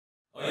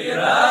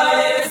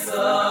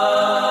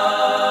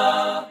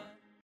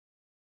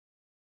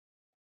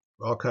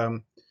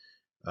Welcome.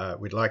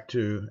 We'd like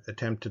to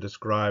attempt to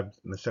describe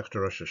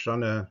Masechta Rosh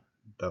Hashanah,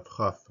 Daf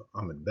Chaf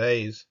Amud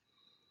Beis.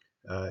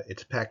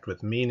 It's packed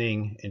with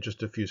meaning in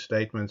just a few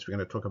statements. We're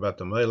going to talk about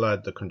the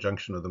Moilad, the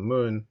conjunction of the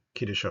moon,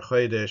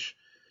 kiddush-hachodesh,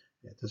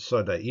 the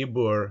Soda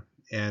Ibur,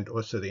 and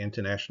also the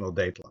international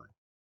dateline.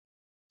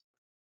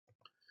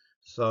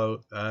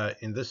 So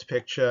in this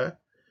picture,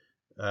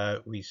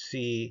 we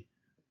see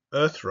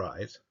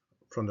Earthrise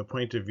from the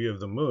point of view of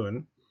the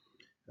moon.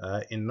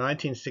 In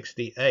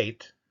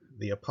 1968,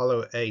 the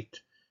Apollo 8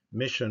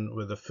 mission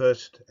were the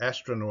first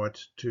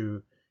astronauts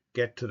to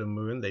get to the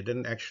moon. They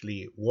didn't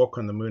actually walk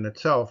on the moon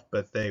itself,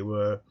 but they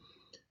were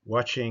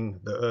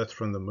watching the Earth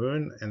from the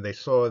moon, and they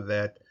saw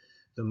that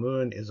the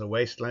moon is a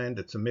wasteland,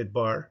 it's a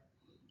midbar,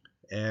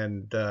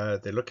 and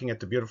they're looking at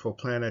the beautiful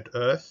planet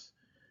Earth,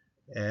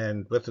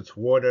 and with its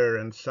water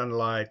and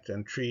sunlight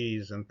and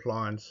trees and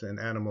plants and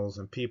animals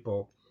and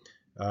people,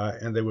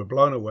 and they were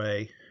blown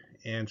away.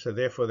 And so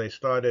therefore they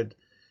started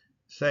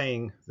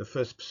saying the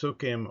first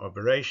psukim of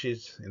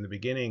Bereshis. In the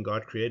beginning,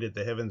 God created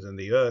the heavens and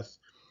the earth,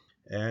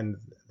 and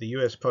the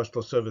U.S.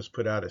 Postal Service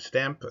put out a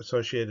stamp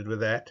associated with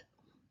that.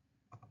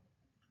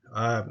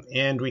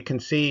 And we can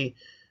see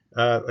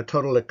a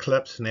total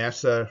eclipse,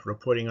 NASA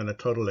reporting on a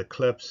total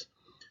eclipse.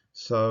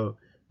 So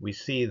we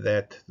see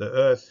that the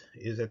earth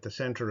is at the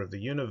center of the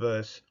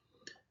universe,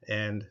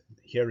 and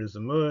here is the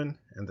moon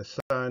and the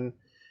sun.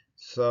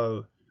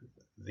 So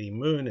the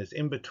moon is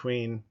in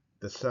between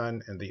the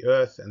sun and the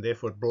earth, and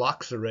therefore it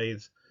blocks the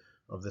rays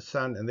of the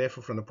sun, and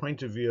therefore from the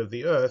point of view of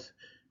the earth,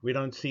 we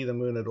don't see the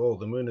moon at all.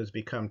 The moon has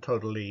become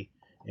totally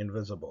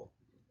invisible.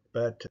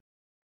 But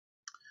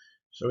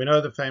so we know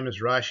the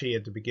famous Rashi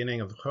at the beginning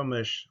of the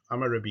Chumash,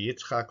 Amar Rabbi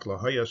Yitzchak, lo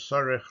hoya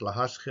sorech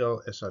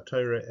lahaschil es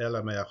haTorah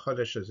ela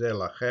me'achodesh hazeh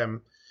lachem,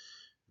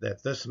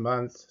 that this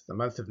month, the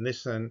month of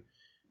Nisan,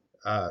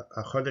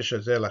 hachodesh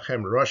hazeh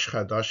lachem Rosh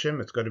Chadashim,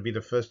 it's got to be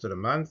the first of the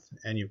month,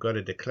 and you've got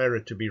to declare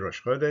it to be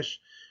Rosh Chodesh.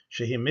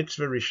 Shehi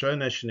mitzvah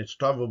rishona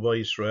shenitztavu bo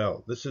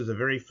Yisrael. This is the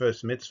very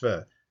first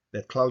mitzvah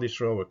that Klal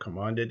Yisrael were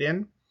commanded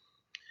in.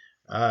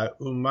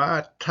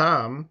 Uma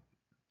tam,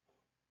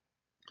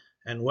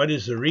 and what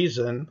is the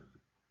reason?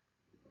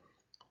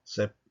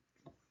 So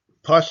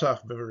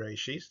Pasach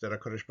b'Bereshis, that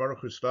HaKadosh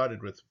Baruch Hu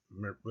started with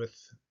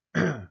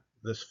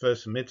this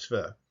first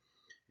mitzvah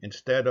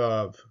instead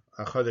of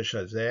HaChodesh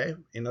Hazeh,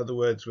 in other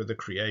words, with the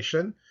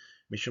creation.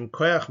 Mishum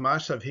koach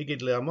ma'asav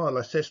higid le'amo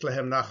lases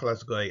lehem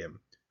nachlas goyim.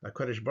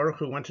 HaKadosh Baruch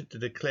Hu wanted to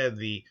declare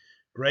the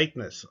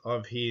greatness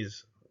of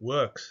his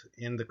works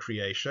in the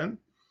creation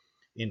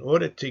in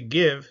order to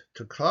give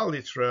to Klal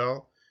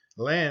Yisrael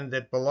land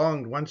that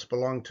once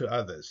belonged to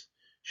others.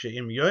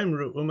 She'im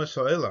yoimru umas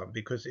ha'olam,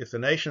 because if the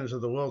nations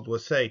of the world will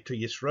say to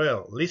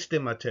Yisrael,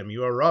 listim atem,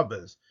 you are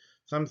robbers,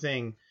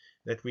 something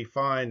that we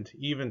find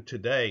even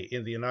today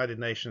in the United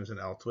Nations and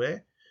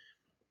elsewhere.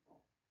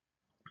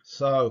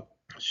 So,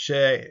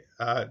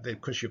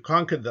 because you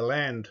conquered the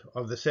land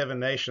of the 7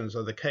 nations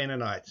of the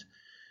Canaanites,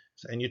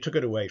 and you took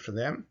it away from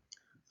them.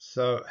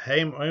 So,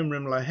 Heim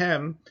Omrim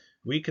Lahem,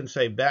 we can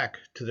say back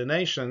to the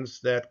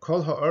nations that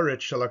Kol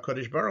Ha'oretz Shel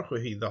HaKadosh Baruch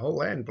Hu, the whole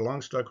land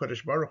belongs to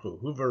HaKadosh Baruch Hu.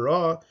 Hu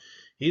V'ra,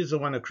 he's the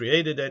one who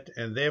created it,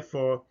 and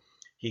therefore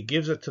he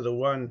gives it to the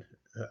one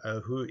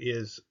who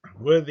is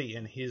worthy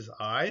in his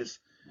eyes.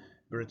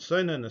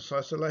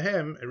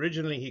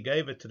 Originally he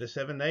gave it to the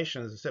 7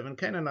 nations, the 7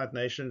 Canaanite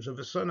nations of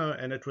Esono,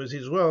 and it was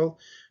his will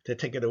to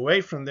take it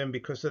away from them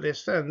because of their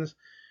sins,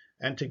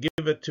 and to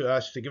give it to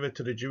us, to give it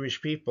to the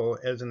Jewish people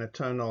as an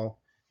eternal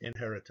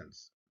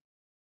inheritance.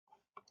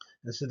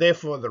 And so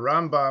therefore the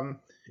Rambam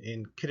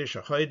in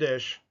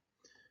kiddush-hachodesh,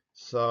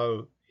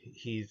 so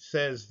he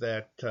says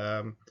that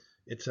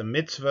it's a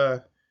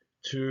mitzvah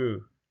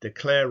to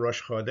declare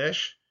Rosh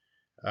Chodesh,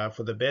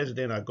 for the Beis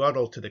Din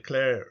HaGadol to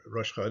declare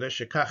Rosh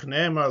Chodesh. Shekach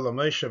ne'emar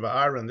LaMoshe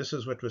v'Aaron. This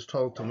is what was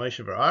told to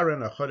Moshe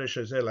v'Aaron.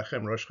 HaChodesh hazeh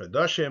lachem Rosh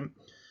Chodashim.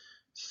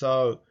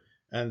 So,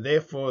 and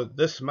therefore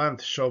this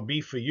month shall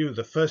be for you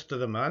the first of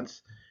the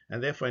months.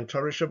 And therefore in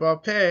Torah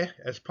Sheba'al Peh,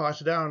 as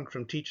passed down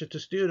from teacher to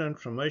student,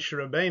 from Moshe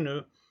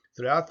Rabbeinu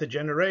throughout the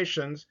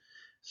generations,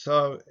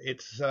 so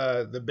it's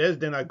the Beis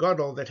Din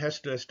HaGadol that has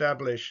to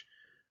establish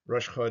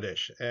Rosh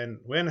Chodesh. And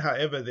when,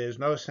 however, there's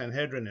no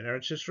Sanhedrin in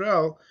Eretz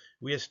Yisrael,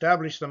 we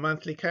establish the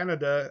monthly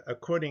calendar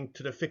according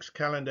to the fixed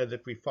calendar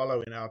that we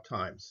follow in our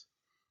times.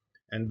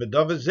 And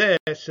B'Davar Zeh,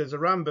 says the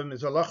Rambam,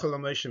 is Halacha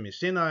LaMoshe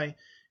Misinai.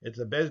 It's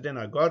the Beis Din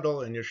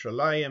HaGadol in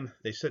Yerushalayim.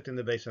 They sit in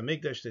the Beis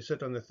HaMikdash, they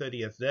sit on the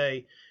 30th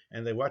day,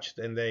 and they watch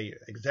and they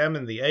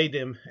examine the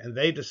Eidim, and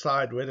they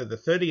decide whether the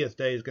 30th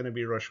day is going to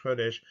be Rosh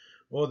Chodesh,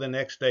 or the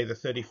next day, the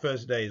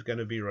 31st day, is going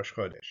to be Rosh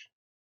Chodesh.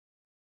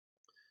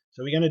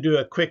 So we're going to do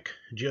a quick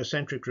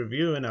geocentric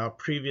review. In our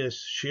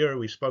previous shir,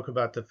 we spoke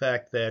about the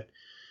fact that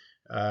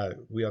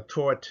we are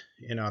taught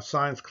in our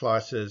science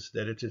classes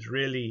that it is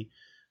really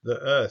the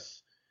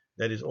Earth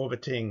that is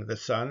orbiting the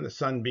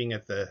sun being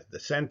at the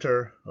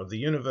center of the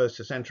universe,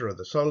 the center of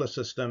the solar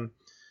system.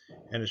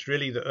 and it's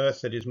really the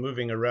Earth that is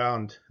moving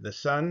around the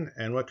sun.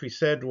 And what we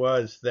said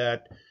was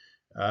that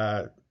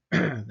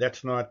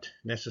that's not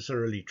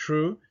necessarily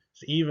true.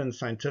 So even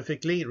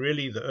scientifically,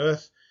 really the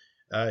Earth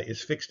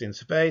is fixed in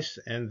space,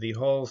 and the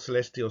whole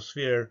celestial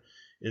sphere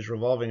is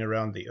revolving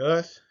around the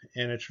Earth,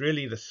 and it's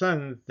really the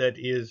sun that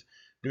is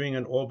doing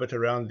an orbit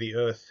around the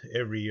Earth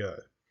every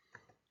year.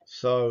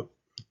 So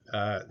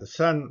the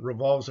sun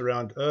revolves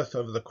around Earth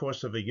over the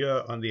course of a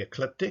year on the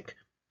ecliptic,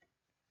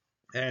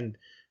 and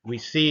we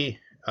see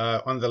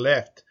on the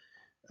left,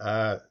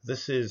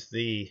 this is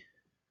the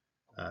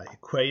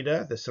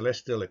equator, the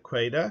celestial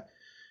equator,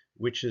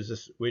 which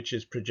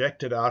is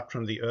projected out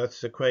from the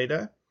Earth's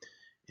equator.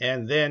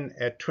 And then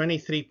at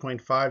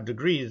 23.5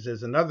 degrees,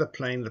 there's another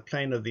plane, the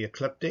plane of the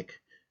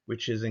ecliptic,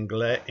 which is in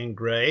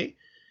gray.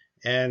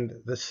 And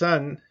the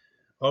sun,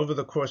 over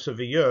the course of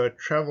a year,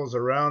 travels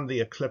around the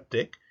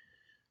ecliptic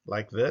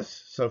like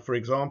this. So, for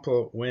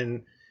example,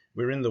 when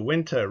we're in the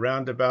winter,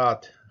 round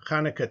about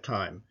Hanukkah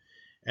time,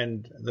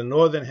 and the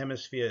northern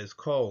hemisphere is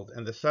cold,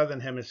 and the southern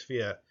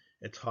hemisphere,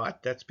 it's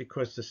hot, that's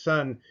because the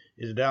sun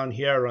is down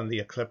here on the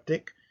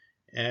ecliptic,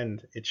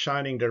 and it's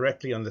shining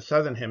directly on the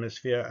southern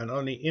hemisphere and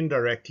only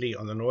indirectly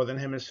on the northern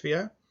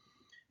hemisphere.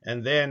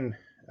 And then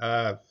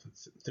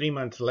 3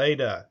 months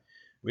later,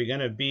 we're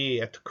going to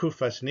be at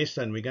Kufas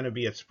Nisan, we're going to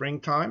be at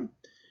springtime.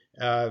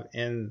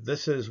 And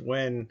this is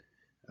when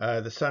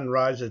the sun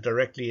rises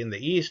directly in the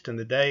east, and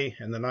the day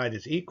and the night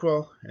is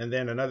equal. And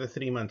then another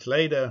 3 months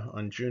later,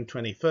 on June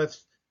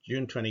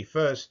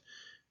 21st,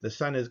 the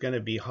sun is going to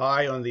be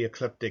high on the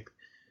ecliptic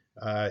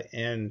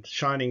and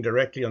shining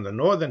directly on the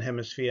northern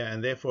hemisphere,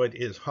 and therefore it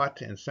is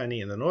hot and sunny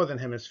in the northern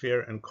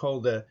hemisphere and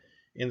colder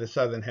in the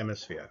southern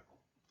hemisphere.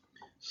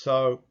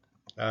 So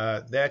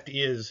that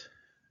is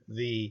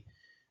the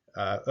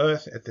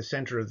Earth at the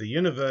center of the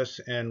universe.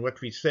 And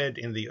what we said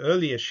in the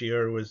earlier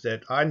shiur was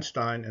that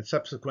Einstein and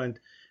subsequent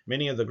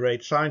many of the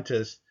great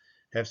scientists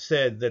have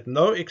said that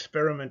no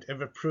experiment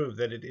ever proved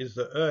that it is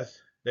the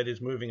Earth that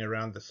is moving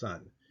around the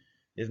sun.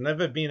 There's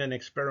never been an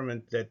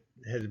experiment that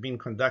has been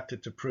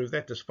conducted to prove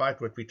that,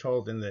 despite what we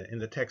told in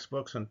the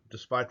textbooks and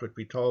despite what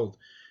we told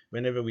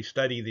whenever we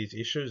study these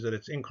issues, that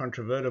it's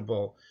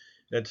incontrovertible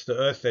that it's the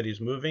Earth that is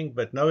moving.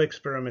 But no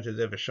experiment has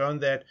ever shown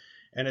that,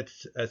 and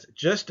it's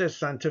just as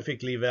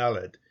scientifically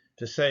valid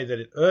to say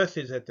that Earth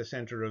is at the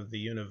center of the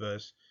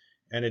universe,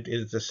 and it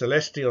is the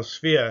celestial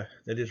sphere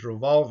that is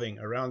revolving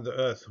around the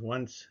Earth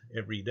once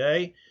every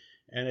day,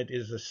 and it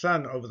is the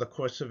sun over the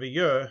course of a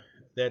year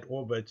that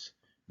orbits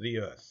the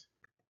Earth.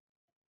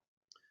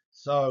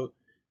 So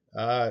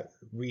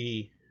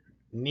we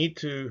need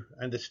to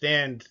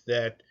understand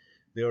that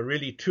there are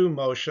really two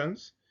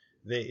motions.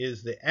 There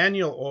is the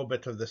annual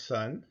orbit of the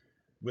sun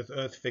with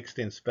Earth fixed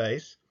in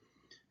space,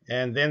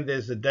 and then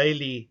there's the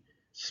daily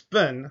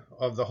spin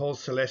of the whole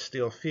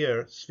celestial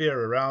sphere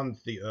around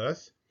the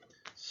Earth.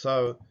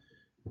 So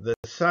the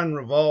sun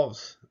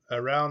revolves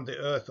around the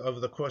Earth over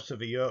the course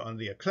of a year on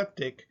the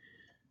ecliptic,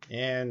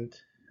 and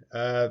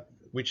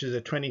which is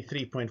at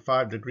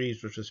 23.5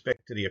 degrees with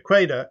respect to the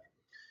equator.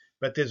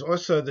 But there's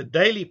also the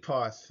daily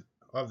path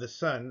of the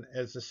sun,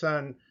 as the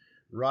sun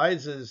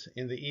rises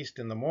in the east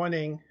in the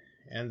morning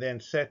and then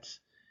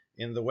sets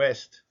in the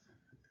west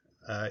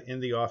in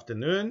the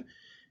afternoon.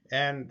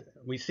 And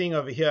we're seeing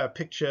over here a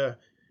picture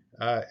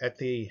at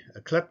the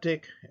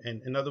ecliptic,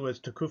 and in other words,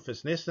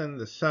 Kufas Nisan,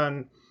 the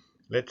sun,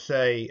 let's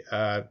say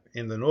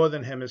in the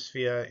northern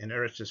hemisphere in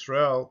Eretz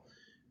Yisrael,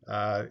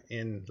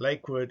 in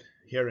Lakewood,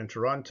 here in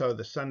Toronto,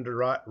 the sun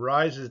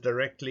rises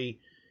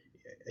directly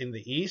in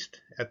the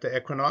east at the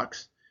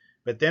equinox,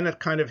 but then it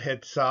kind of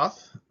heads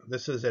south.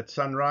 This is at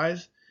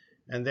sunrise,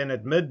 and then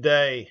at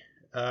midday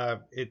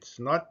it's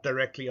not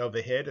directly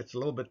overhead, it's a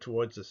little bit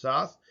towards the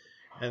south,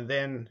 and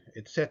then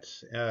it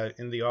sets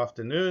in the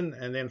afternoon,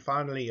 and then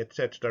finally it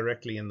sets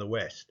directly in the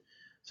west.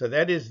 So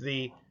that is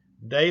the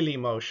daily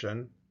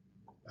motion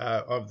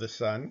of the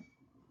sun.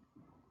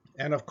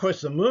 And of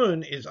course the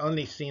moon is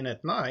only seen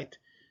at night,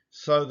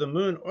 so the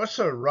moon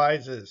also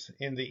rises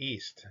in the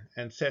east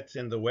and sets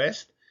in the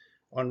west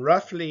on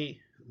roughly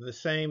the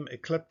same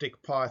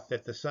ecliptic path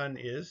that the sun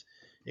is,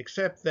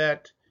 except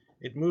that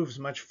it moves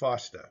much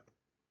faster.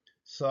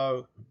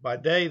 So by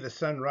day the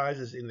sun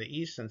rises in the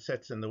east and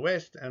sets in the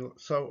west, and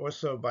so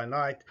also by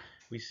night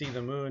we see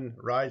the moon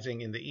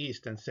rising in the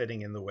east and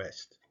setting in the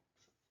west.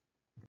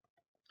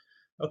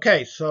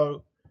 Okay,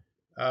 so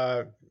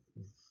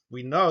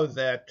we know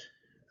that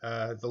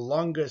the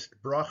longest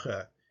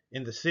bracha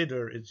in the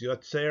Siddur is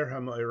Yotzer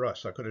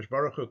HaMoeros. HaKadosh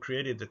Baruch Hu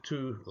created the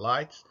two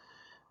lights,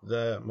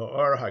 the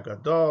Me'or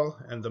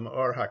HaGadol and the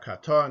Me'or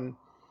HaKaton,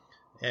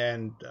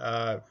 and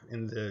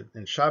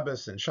in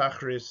Shabbos and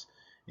Shachris,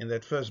 in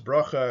that first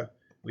bracha,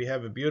 we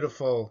have a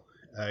beautiful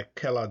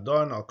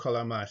Keladon al Kol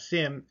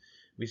HaMa'asim.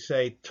 We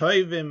say,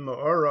 Toivim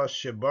Me'oros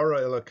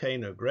Shebara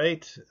Elokeinu,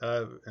 great,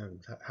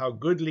 and how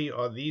goodly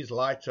are these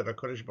lights that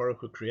HaKadosh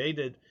Baruch Hu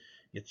created.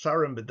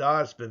 Yitzarim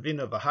B'das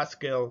B'vina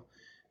V'haskel,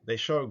 they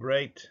show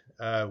great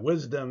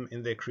wisdom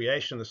in their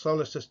creation. The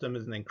solar system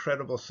is an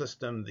incredible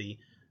system.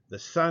 The The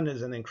sun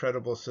is an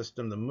incredible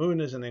system. The moon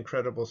is an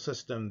incredible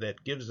system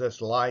that gives us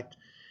light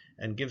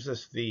and gives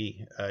us the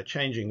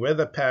changing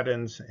weather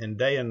patterns in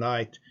day and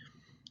night.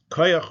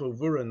 Koyach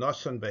uvura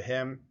noson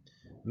behem,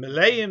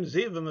 meleim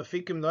ziv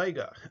u'mafikim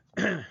noiga.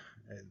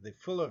 They're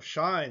full of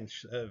shine.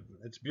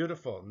 It's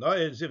beautiful.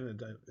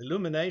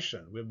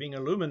 Illumination. We're being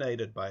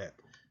illuminated by it.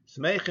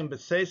 Smeichim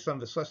b'seisam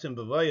v'sosim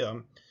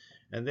b'voyam.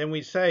 And then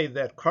we say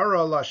that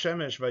Kara la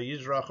shemesh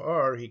v'yizrach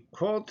or, he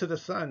called to the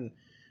sun,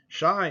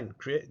 shine,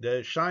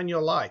 shine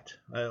your light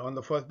on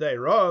the fourth day.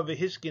 Ra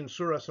v'hiskin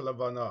suras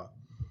lavana.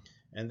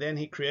 And then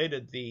he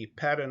created the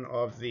pattern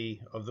of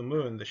the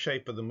moon, the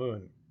shape of the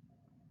moon.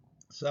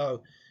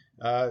 So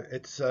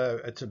it's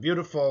a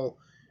beautiful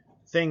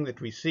thing that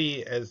we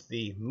see as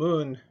the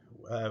moon,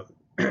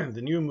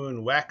 the new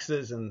moon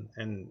waxes, and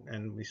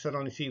we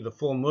suddenly see the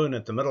full moon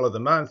at the middle of the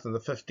month on the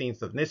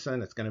 15th of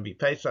Nisan. It's going to be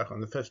Pesach. On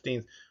the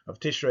 15th of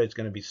Tishrei, it's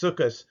going to be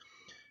Sukkot.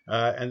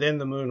 And then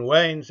the moon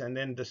wanes and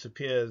then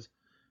disappears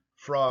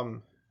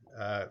from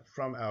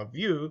our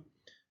view.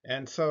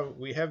 And so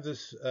we have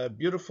this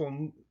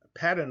beautiful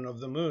pattern of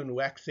the moon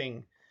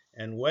waxing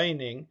and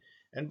waning.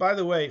 And by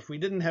the way, if we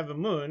didn't have a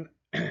moon,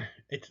 the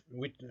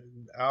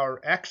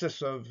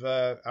axis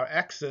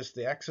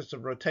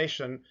of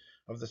rotation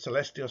of the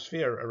celestial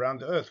sphere around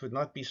the Earth would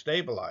not be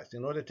stabilized.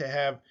 In order to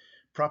have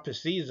proper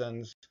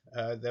seasons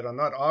that are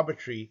not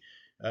arbitrary,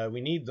 we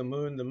need the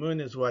moon. The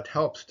moon is what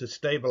helps to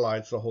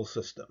stabilize the whole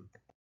system.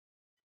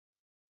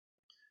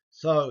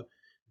 So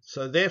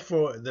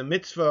therefore, the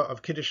mitzvah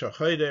of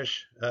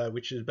kiddush-hachodesh,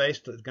 which is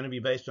going to be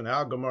based on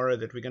our Gemara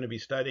that we're going to be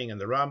studying in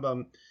the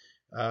Rambam,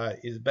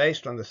 is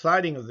based on the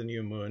sighting of the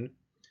new moon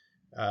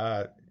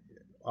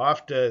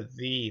after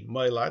the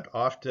moilad,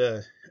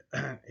 after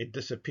it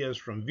disappears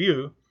from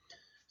view.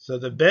 So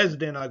the Beis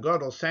Din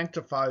HaGadol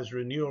sanctifies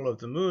renewal of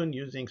the moon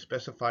using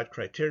specified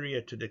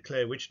criteria to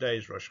declare which day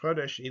is Rosh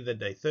Chodesh, either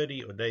day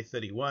 30 or day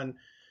 31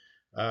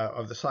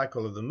 of the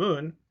cycle of the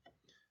moon.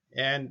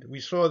 And we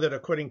saw that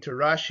according to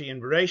Rashi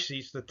and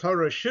Bereshis, the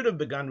Torah should have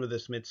begun with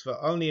this mitzvah,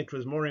 only it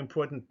was more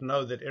important to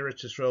know that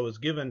Eretz Yisrael was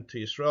given to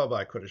Yisrael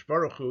by Kodesh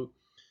Baruch Hu.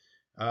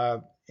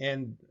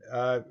 And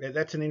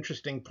that's an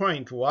interesting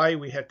point, why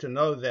we had to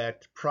know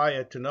that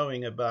prior to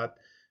knowing about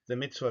the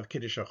mitzvah of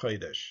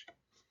kiddush-hachodesh.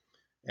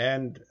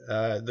 And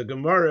the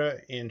Gemara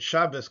in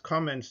Shabbos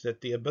comments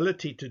that the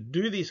ability to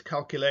do these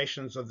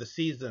calculations of the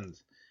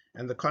seasons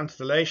and the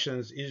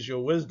constellations is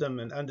your wisdom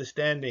and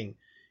understanding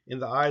in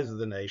the eyes of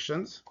the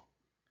nations.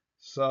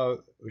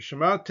 So,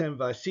 Ushamartem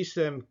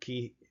v'asisem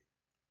ki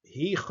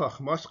hi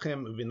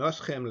chachmoschem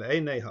v'noschem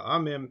le'enei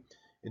ha'amim.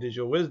 It is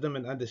your wisdom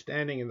and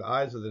understanding in the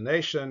eyes of the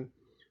nation,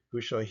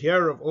 who shall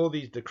hear of all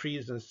these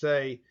decrees and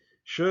say,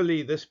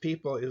 surely this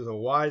people is a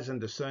wise and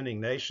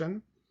discerning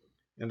nation.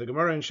 And the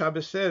Gemara in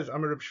Shabbos says,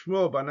 Amar Reb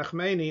Shmuel bar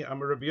Nachmani,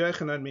 Amar Rabbi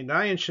Yochanan,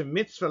 minayin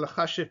shemitzvah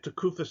l'chashiv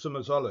tekufas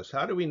u'mazolos.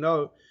 How do we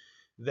know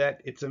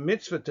that it's a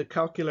mitzvah to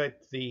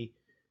calculate the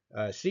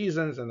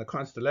seasons and the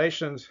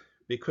constellations?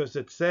 Because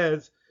it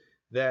says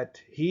that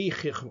he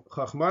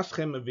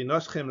chachmaschem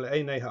v'noschem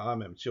le'enei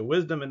ha'amim. It's your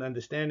wisdom and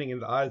understanding in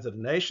the eyes of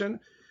the nation.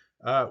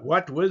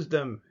 What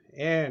wisdom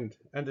and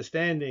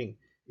understanding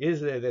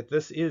is there that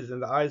this is in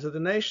the eyes of the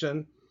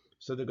nation?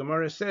 So the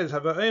Gemara says, so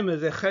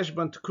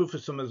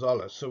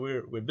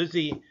we're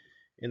busy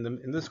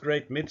in this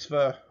great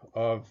mitzvah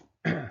of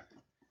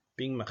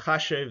being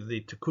machashev,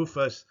 the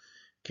tekufas,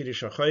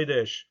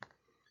 kiddush-hachodesh,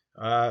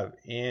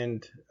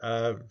 and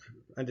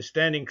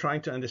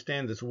trying to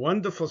understand this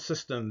wonderful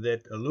system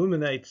that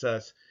illuminates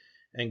us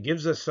and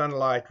gives us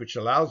sunlight, which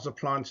allows the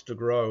plants to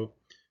grow,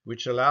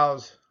 which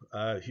allows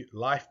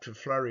life to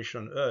flourish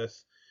on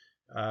earth,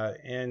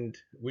 and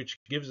which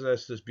gives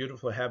us this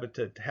beautiful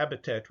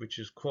habitat which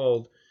is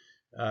called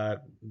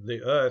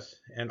the earth,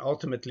 and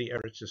ultimately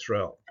Eretz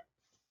Yisrael.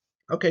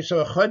 Okay,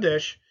 so a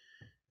Chodesh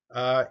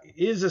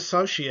is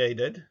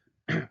associated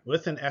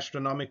with an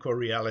astronomical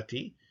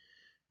reality.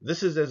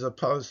 This is as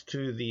opposed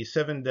to the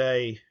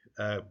 7-day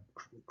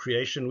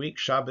creation week,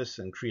 Shabbos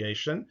and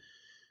creation.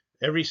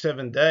 Every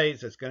 7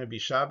 days it's going to be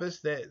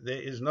Shabbos. There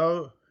is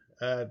no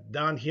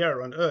down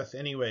here on earth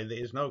anyway, there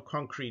is no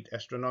concrete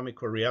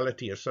astronomical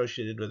reality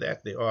associated with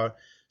that. There are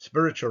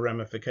spiritual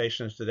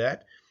ramifications to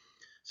that.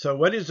 So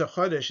what is a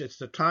Chodesh? It's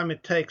the time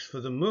it takes for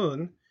the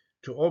moon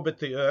to orbit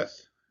the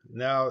earth.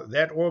 Now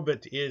that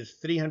orbit is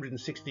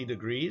 360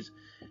 degrees,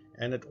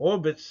 and it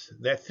orbits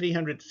that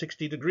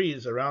 360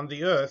 degrees around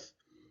the earth,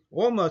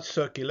 almost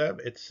circular.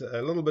 It's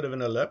a little bit of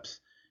an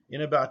ellipse,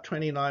 in about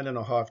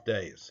 29.5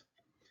 days.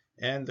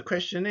 And the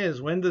question is,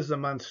 when does the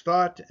month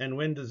start and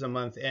when does the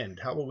month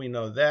end? How will we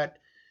know that?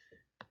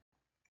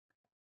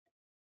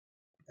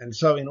 And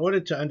so in order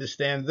to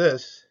understand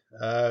this,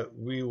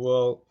 we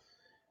will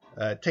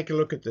take a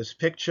look at this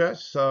picture.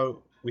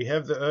 So we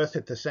have the earth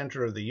at the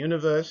center of the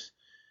universe,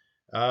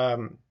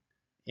 and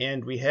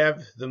we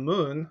have the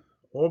moon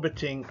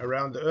orbiting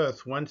around the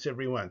earth once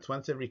every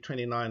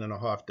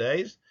 29.5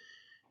 days.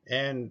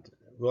 And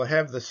we'll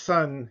have the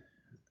sun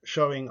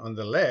showing on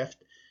the left.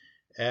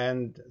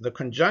 And the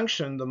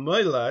conjunction, the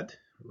moilad,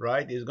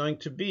 right, is going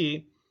to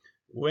be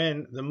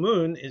when the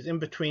moon is in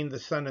between the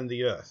sun and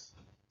the earth.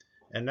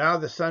 And now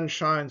the sun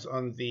shines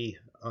on the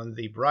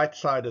bright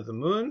side of the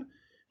moon,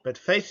 but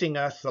facing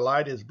us, the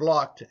light is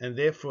blocked, and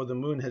therefore the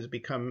moon has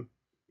become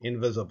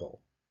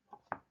invisible.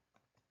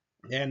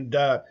 And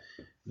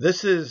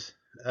this is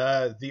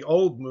the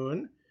old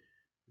moon,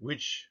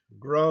 which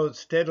grows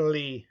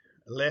steadily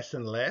less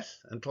and less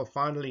until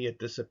finally it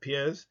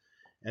disappears.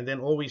 And then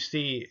all we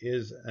see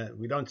is,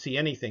 we don't see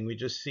anything, we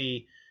just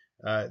see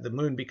the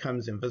moon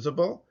becomes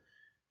invisible.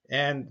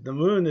 And the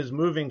moon is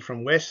moving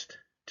from west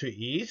to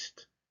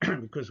east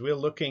because we're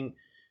looking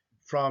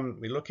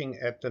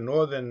at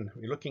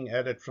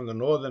it from the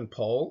northern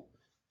pole,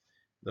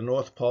 the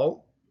North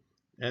Pole,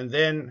 and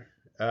then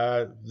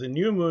the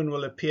new moon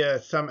will appear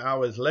some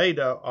hours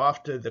later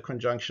after the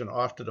conjunction,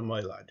 after the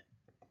Moilad.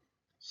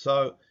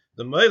 So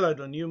the Moilad,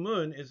 or new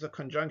moon, is the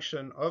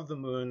conjunction of the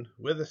moon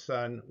with the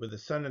sun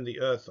and the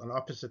earth on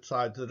opposite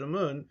sides of the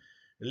moon,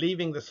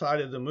 leaving the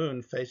side of the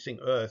moon facing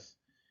earth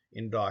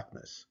in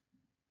darkness.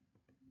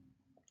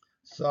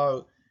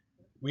 So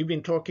we've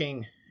been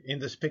talking in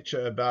this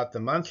picture about the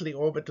monthly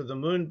orbit of the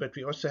moon, but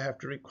we also have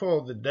to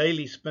recall the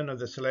daily spin of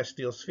the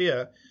celestial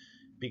sphere,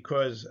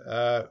 because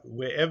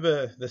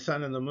wherever the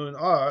sun and the moon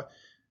are,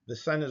 the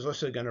sun is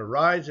also going to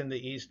rise in the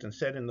east and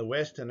set in the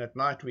west, and at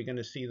night we're going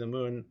to see the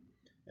moon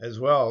as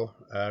well,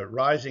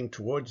 rising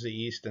towards the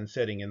east and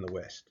setting in the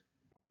west.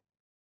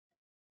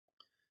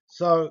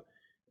 So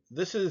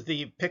this is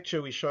the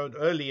picture we showed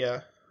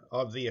earlier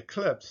of the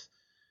eclipse.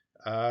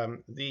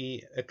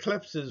 The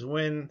eclipse is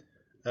when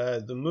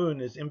the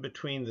moon is in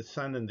between the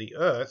sun and the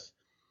earth,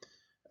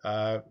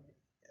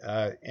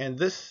 and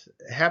this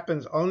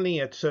happens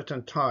only at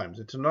certain times.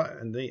 It's not,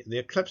 and the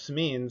eclipse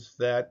means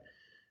that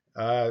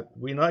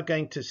we're not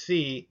going to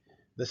see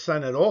the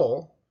sun at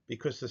all,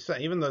 because the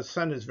sun, even though the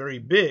sun is very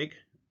big,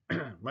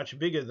 much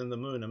bigger than the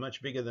moon and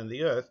much bigger than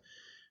the earth,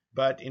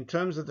 but in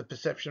terms of the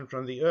perception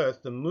from the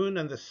earth, the moon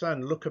and the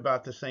sun look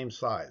about the same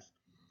size.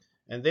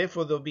 And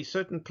therefore there'll be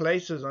certain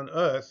places on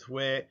earth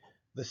where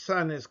the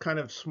sun is kind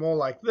of small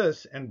like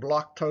this and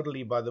blocked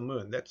totally by the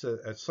moon. That's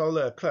a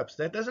solar eclipse.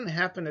 That doesn't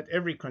happen at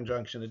every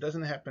conjunction. It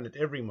doesn't happen at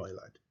every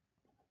Moilad.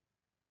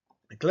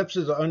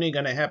 Eclipses are only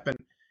going to happen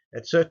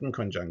at certain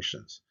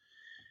conjunctions.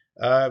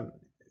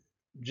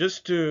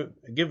 Just to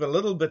give a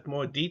little bit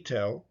more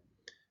detail,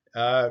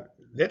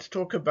 let's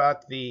talk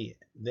about the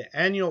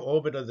annual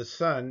orbit of the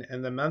sun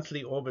and the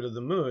monthly orbit of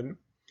the moon.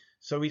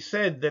 So we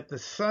said that the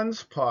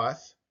sun's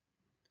path,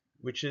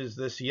 which is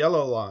this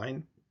yellow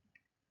line,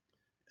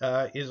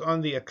 is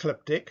on the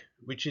ecliptic,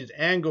 which is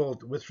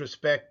angled with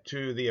respect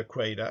to the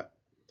equator,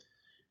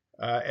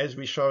 as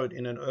we showed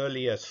in an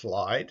earlier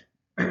slide.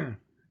 And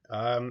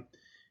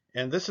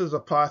this is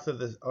the path of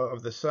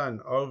the sun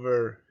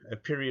over a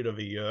period of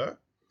a year.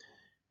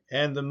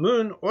 And the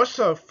moon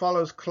also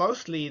follows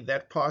closely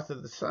that path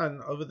of the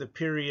sun over the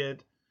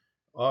period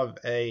of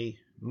a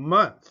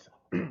month.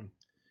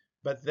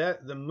 But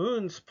the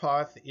moon's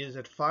path is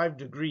at 5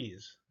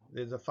 degrees.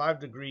 There's a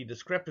 5-degree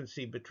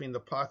discrepancy between the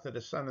path of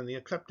the sun and the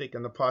ecliptic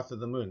and the path of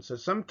the moon. So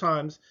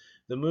sometimes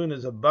the moon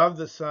is above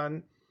the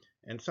sun,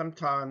 and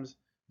sometimes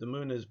the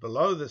moon is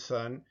below the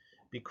sun,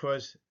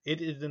 because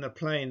it is in a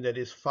plane that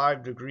is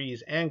 5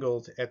 degrees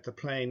angled at the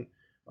plane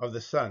of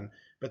the sun.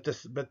 But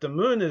the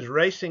moon is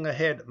racing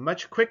ahead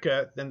much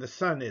quicker than the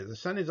sun is. The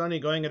sun is only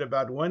going at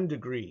about 1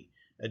 degree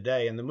a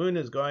day, and the moon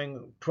is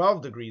going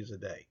 12 degrees a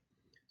day.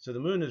 So the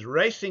moon is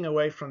racing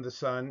away from the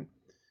sun,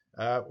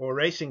 or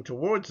racing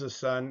towards the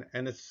sun,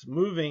 and it's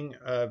moving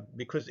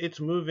because it's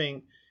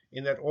moving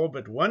in that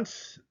orbit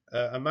once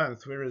a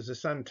month, whereas the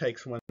sun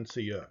takes once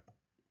a year.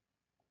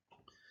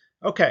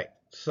 Okay,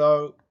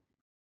 so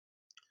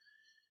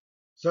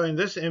in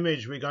this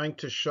image we're going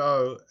to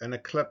show an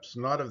eclipse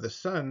not of the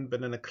sun,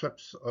 but an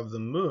eclipse of the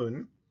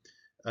moon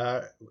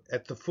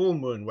at the full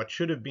moon, what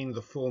should have been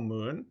the full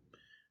moon.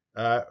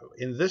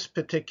 In this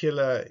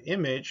particular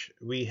image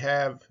we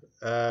have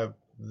the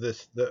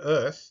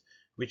earth,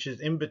 which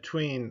is in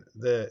between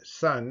the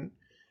sun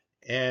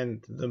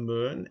and the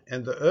moon,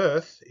 and the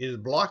earth is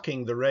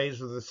blocking the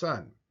rays of the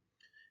sun.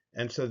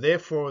 And so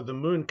therefore the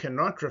moon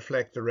cannot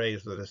reflect the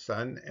rays of the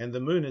sun, and the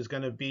moon is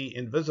going to be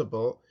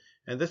invisible.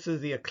 And this is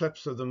the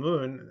eclipse of the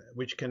moon,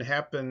 which can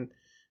happen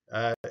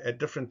at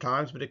different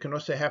times, but it can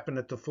also happen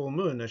at the full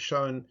moon, as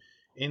shown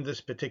in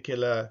this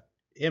particular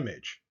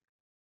image.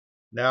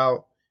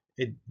 Now,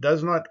 it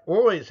does not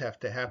always have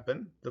to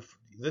happen.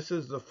 This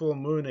is the full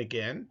moon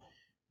again.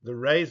 The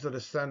rays of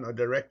the sun are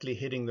directly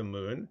hitting the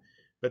moon,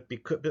 but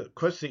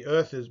because the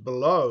earth is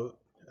below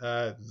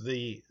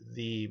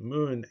the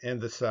moon and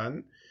the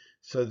sun,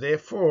 so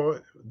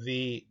therefore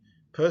the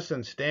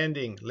person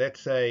standing,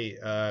 let's say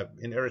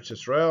in Eretz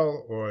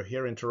Israel or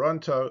here in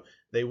Toronto,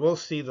 they will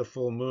see the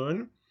full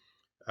moon,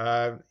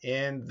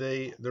 and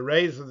the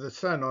rays of the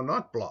sun are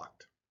not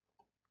blocked,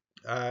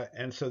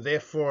 and so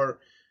therefore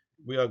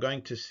we are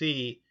going to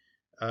see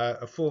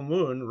a full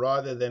moon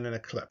rather than an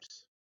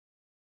eclipse.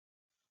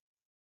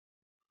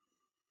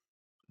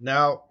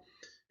 Now,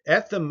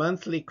 at the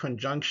monthly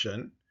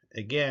conjunction,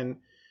 again,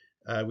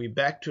 we're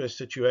back to a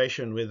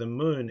situation where the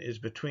moon is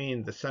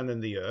between the sun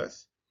and the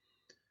earth,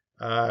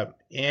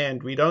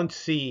 and we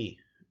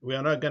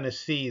are not going to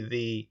see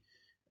the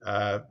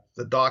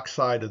dark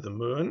side of the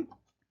moon.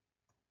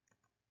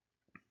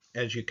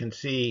 As you can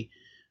see,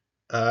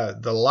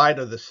 the light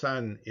of the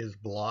sun is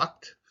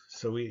blocked,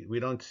 so we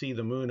don't see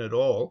the moon at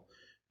all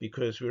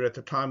because we're at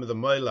the time of the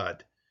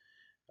Moilad.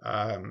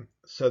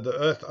 So the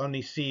earth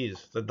only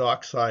sees the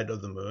dark side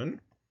of the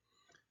moon.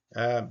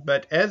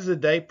 But as the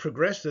day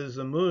progresses,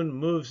 the moon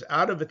moves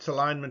out of its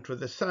alignment with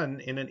the sun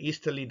in an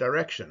easterly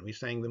direction. We're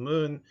saying the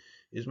moon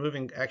is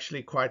moving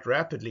actually quite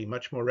rapidly,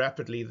 much more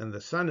rapidly than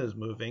the sun is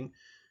moving.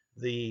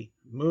 The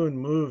moon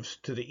moves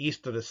to the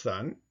east of the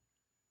sun.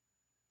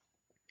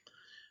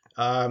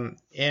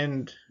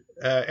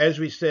 As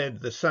we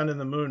said, the sun and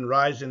the moon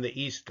rise in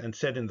the east and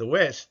set in the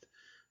west.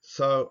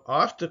 So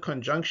after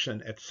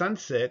conjunction at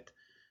sunset,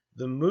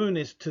 the moon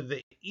is to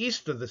the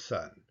east of the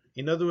sun.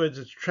 In other words,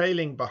 it's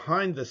trailing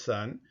behind the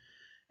sun,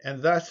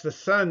 and thus the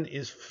sun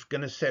is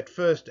going to set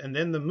first, and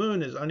then the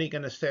moon is only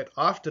going to set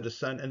after the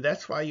sun, and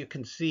that's why you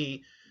can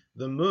see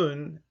the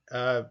moon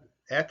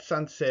at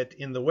sunset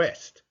in the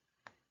west.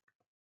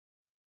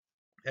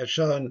 As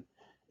shown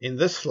in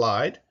this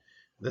slide,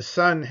 the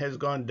sun has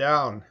gone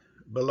down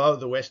below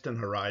the western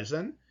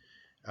horizon,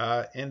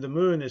 and the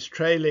moon is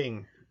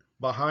trailing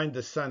behind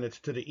the sun. It's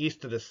to the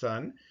east of the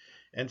sun,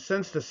 and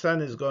since the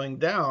sun is going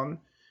down,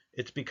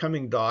 it's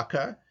becoming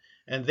darker,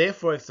 and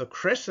therefore if the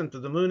crescent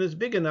of the moon is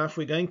big enough,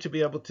 we're going to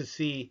be able to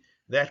see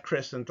that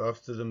crescent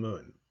after the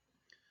moon.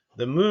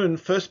 The moon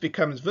first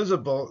becomes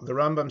visible, the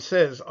Rambam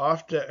says,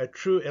 after a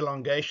true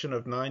elongation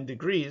of 9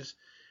 degrees,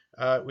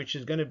 which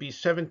is going to be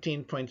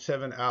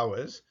 17.7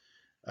 hours,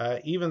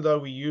 even though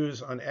we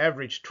use on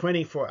average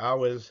 24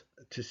 hours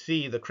to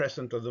see the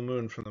crescent of the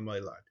moon from the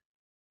Moilad.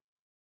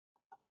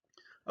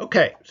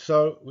 Okay,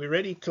 so we're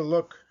ready to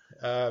look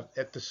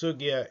at the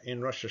sugya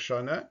in Rosh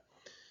Hashanah,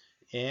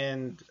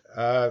 and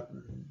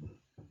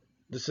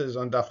this is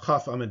on Daf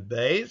Chaf Amud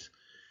Beis,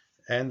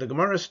 and the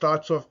Gemara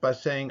starts off by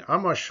saying,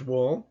 Amar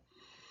Shmuel,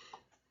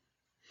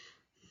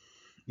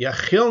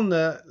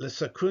 Yachilna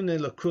l'sakune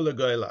l'kula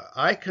goyla.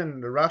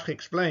 The Rach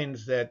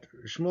explains that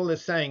Shmuel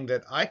is saying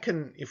that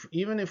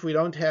even if we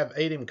don't have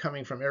Eidim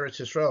coming from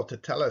Eretz Yisrael to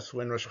tell us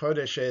when Rosh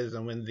Chodesh is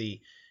and when the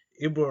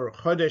Ibur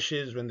Chodesh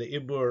is, when the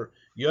Ibur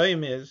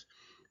Yoim is,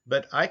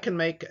 but I can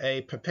make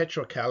a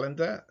perpetual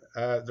calendar.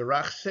 The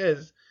Rach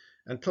says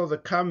until the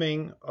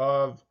coming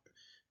of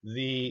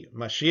the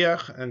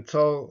Mashiach,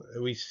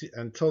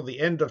 until the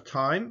end of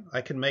time, I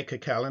can make a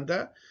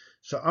calendar.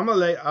 So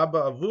Amalei Abba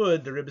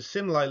Avud, the Rebbe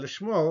Simlai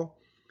L'Shmuel,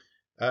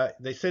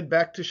 they said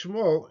back to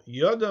Shmuel,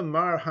 Yoda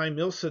Mar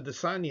Haimilsa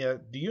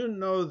Desanya, do you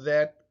know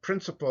that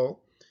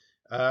principle,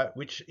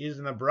 which is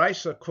in a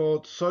brisa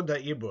called Soda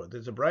Ibur?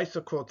 There's a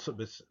brisa called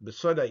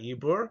Soda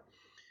Ibur,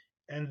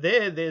 and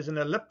there's an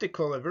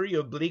elliptical, a very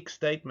oblique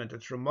statement.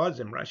 It's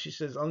Ramazim. Rashi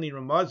says only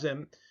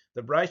Ramazim.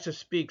 The brisa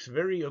speaks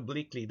very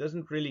obliquely,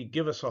 doesn't really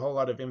give us a whole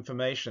lot of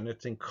information.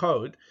 It's in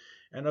code.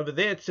 And over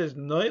there it says,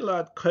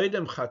 Noilad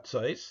Koidem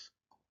Chatzos.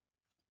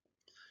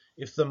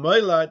 If the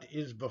Moilad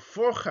is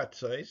before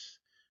Chatzos,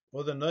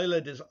 or the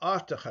Moilad is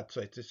after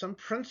Chatzos, there's some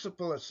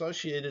principle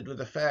associated with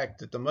the fact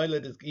that the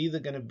Moilad is either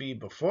going to be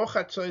before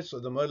Chatzos,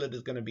 or the Moilad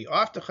is going to be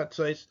after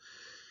Chatzos.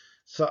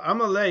 So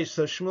Amalei,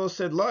 so Shmuel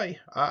said, Loi,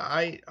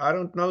 I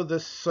don't know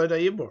this Soda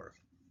Ibur.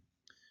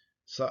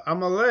 So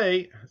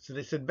Amalei, so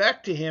they said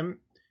back to him,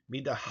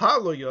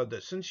 Midahalo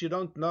Yoda, since you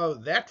don't know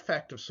that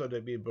fact of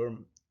Soda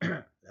Ibur,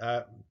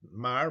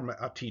 Mar,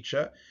 our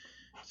teacher,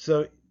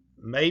 so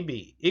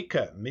maybe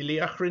Ika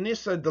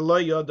Miliachrinisa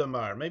Deloy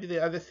Yodamar. Maybe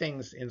there are other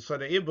things in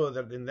Soda Ibur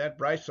that in that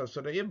brisa of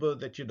Soda Ibur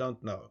that you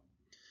don't know.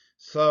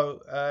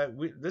 So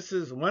this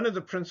is one of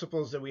the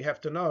principles that we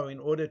have to know in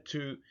order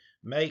to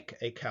make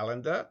a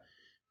calendar,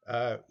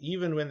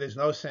 even when there's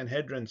no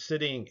Sanhedrin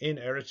sitting in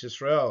Eretz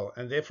Yisrael,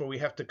 and therefore we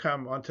have to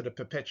come onto the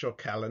perpetual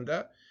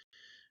calendar,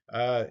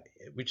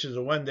 which is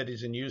the one that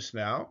is in use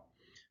now.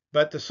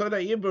 But the Soda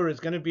Ibur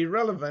is going to be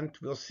relevant,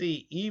 we'll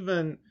see,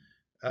 even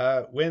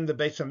when the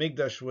Beis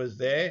Hamikdash was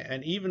there,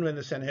 and even when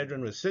the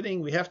Sanhedrin was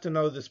sitting, we have to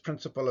know this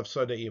principle of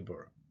Soda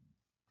Ibur.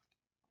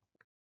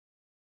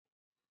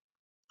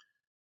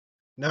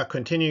 Now,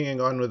 continuing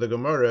on with the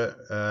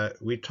Gemara,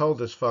 we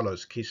told as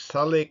follows: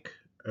 Kisalik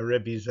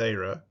Rebbi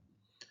Zera.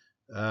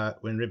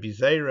 When Rebbi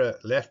Zera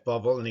left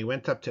Bavel and he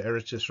went up to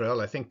Eretz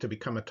Yisrael, I think to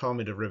become a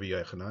Talmid of Rabbi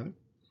Yochanan,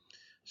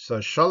 so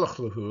Shalach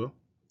Luhu,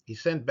 he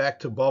sent back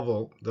to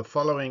Bavel the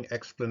following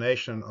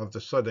explanation of the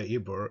Soda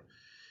Ibur,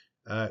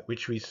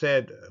 which we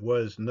said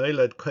was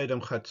Noilad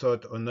Koidem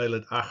Chatzot or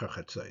Noilad Achar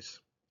Chatzos.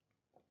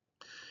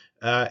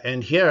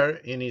 And here,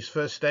 in his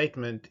first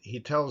statement, he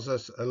tells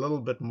us a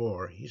little bit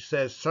more. He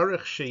says,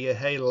 Sarich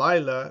sheyehei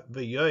laila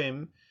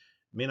v'yoim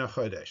min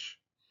hachodesh,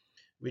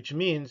 which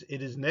means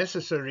it is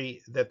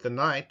necessary that the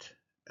night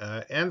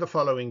and the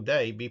following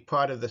day be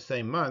part of the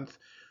same month,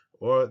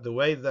 or the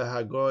way the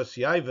Hagos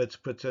Yavitz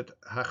puts it,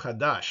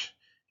 hachadash.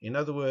 In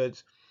other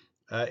words,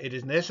 it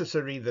is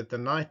necessary that the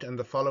night and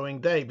the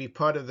following day be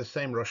part of the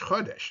same Rosh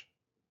Chodesh.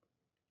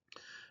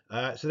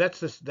 So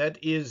that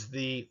is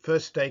the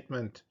first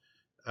statement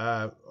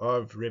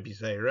of Rabbi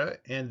Zera,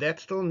 and that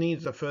still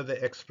needs a further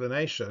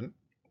explanation.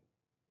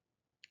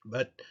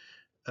 But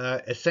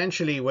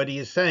essentially, what he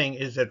is saying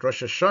is that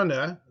Rosh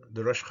Hashanah,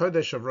 the Rosh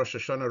Chodesh of Rosh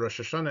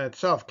Hashanah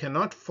itself,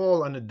 cannot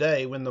fall on a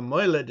day when the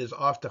Moiled is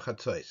after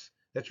Chatzos.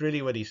 That's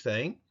really what he's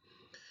saying.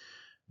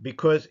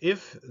 Because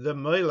if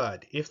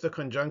the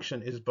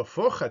conjunction is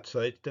before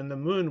Chatzot, then the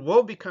moon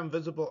will become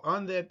visible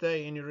on that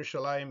day in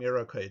Yerushalayim,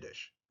 Ir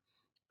HaKodesh.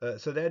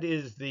 So that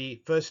is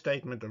the first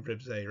statement of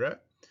Reb Zera.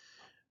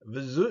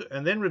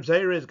 And then Reb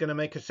Zera is going to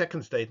make a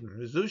second statement.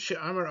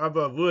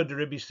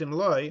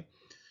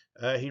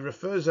 He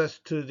refers us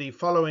to the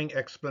following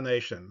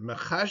explanation.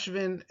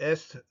 Mechashvin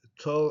es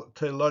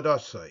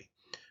tolodosoi.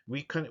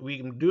 We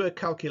can do a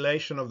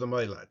calculation of the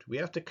moilad. We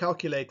have to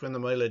calculate when the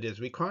moilad is.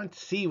 We can't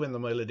see when the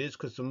moilad is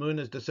because the moon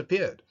has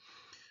disappeared.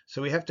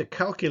 So we have to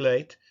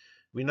calculate.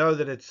 We know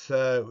that it's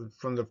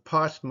from the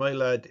past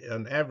moilad,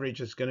 on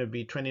average, it's going to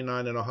be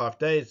 29 and a half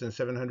days and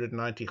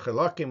 790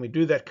 chalakim. We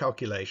do that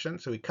calculation.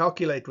 So we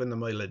calculate when the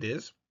moilad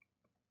is.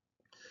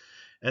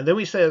 And then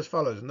we say as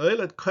follows.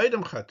 Noilad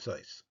koidem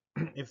chatzos.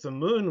 If the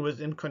moon was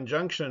in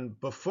conjunction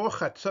before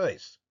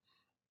chatzos,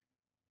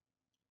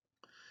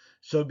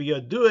 so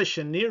biyadua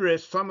shenire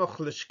samach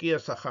l'shkia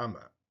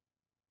sachama,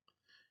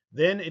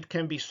 then it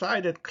can be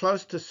sighted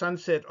close to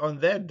sunset on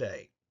that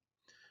day.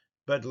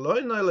 But lo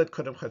noiled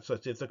kodem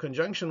chatzos, if the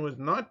conjunction was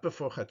not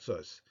before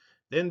chatzos,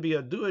 then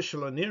biyadua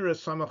shelonire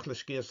samach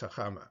l'shkia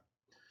sachama.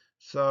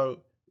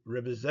 So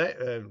Reb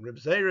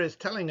Zera is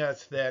telling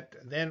us that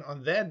then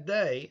on that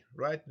day,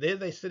 right there,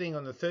 they're sitting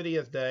on the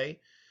 30th day,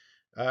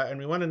 and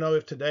we want to know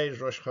if today is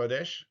Rosh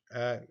Chodesh.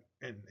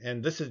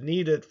 And this is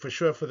needed for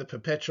sure for the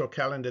perpetual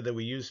calendar that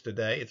we use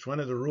today. It's one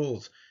of the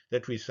rules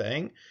that we're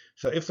saying.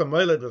 So if the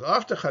Moiled was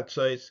after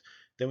Chatzos,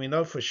 then we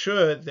know for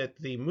sure that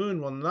the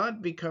moon will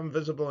not become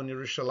visible in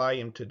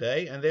Yerushalayim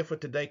today, and therefore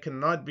today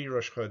cannot be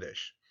Rosh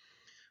Chodesh.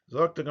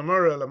 Zok the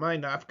Gemara, Lamai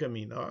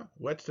nafkamina.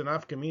 What's the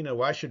nafkamina?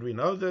 Why should we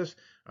know this?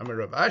 Amar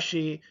Rav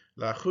Ashi,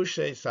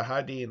 lachushe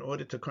sahadi, in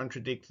order to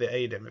contradict the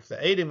Eidim. If the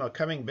Eidim are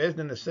coming,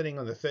 Bezdin is sitting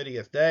on the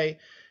 30th day,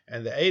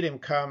 and the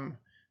Eidim come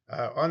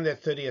on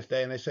that 30th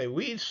day, and they say,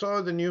 we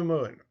saw the new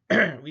moon.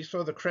 We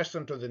saw the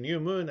crescent of the new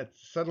moon. It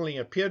suddenly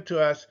appeared to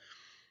us.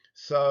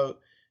 So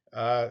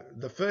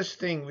the first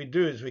thing we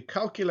do is we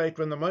calculate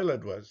when the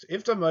Moiled was.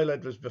 If the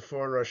Moiled was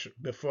before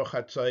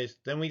Chatzos,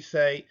 then we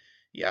say,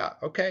 yeah,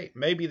 okay,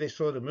 maybe they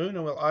saw the moon,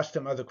 and we'll ask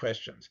them other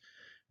questions.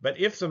 But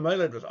if the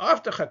Moiled was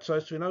after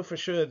Chatzos, we know for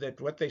sure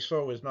that what they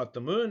saw was not the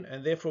moon,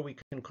 and therefore we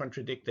can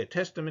contradict their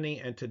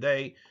testimony, and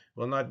today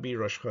will not be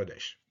Rosh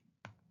Chodesh.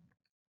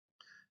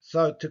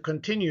 So to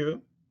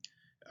continue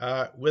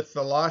with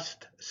the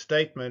last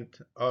statement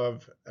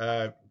of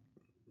Rabbi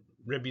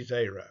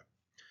Zera.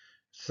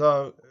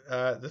 So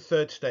the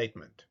third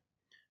statement.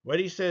 What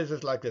he says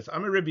is like this.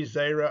 Amar Rabbi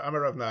Zera,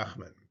 Amar Rav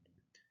Nachman.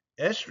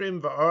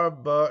 Esrim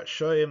v'arba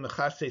shoyim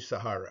mechase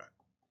Sahara.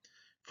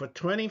 For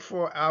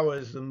 24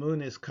 hours the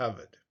moon is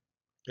covered.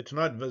 It's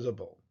not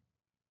visible.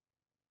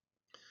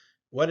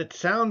 What it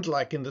sounds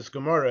like in this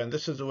Gemara, and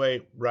this is the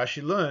way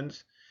Rashi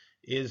learns,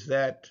 is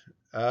that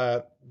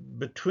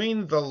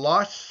between the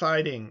last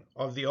sighting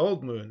of the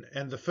old moon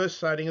and the first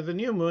sighting of the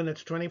new moon,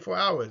 it's 24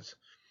 hours.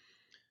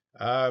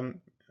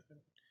 And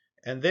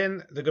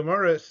then the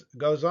Gemara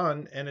goes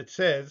on and it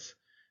says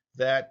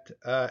that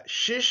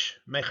shish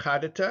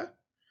mechadeta,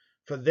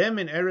 for them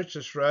in Eretz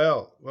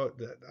Israel, well,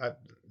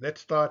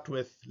 let's start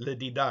with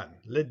Ledidan.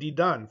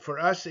 Ledidan, for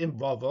us in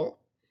Bavel,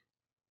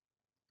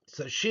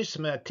 so shish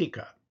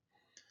me'atika.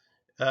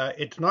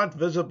 It's not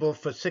visible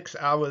for 6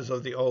 hours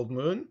of the old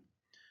moon.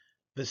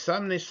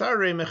 V'samne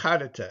sare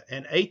mechadeta,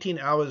 and 18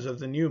 hours of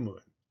the new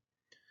moon.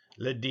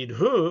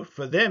 Ledidhu,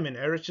 for them in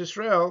Eretz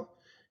Israel,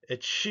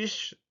 it's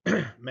shish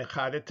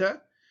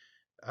mechadeta.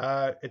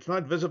 It's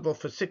not visible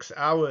for 6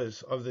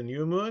 hours of the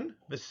new moon.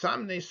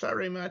 V'samne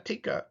sare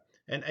ma'atika,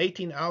 and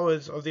 18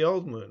 hours of the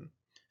old moon.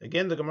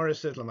 Again, the Gemara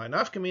says, Lamai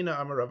nafkamina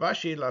amar Rav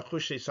Ashi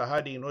lachushe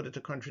sahadi, in order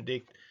to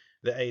contradict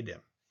the Eidim.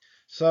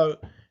 So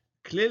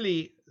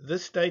clearly,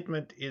 this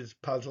statement is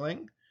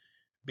puzzling,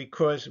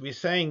 because we're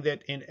saying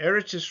that in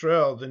Eretz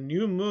Israel, the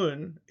new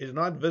moon is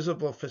not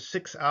visible for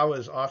 6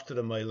 hours after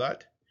the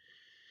Moilad.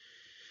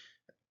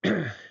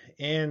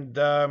 And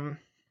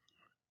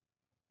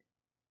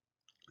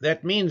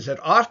that means that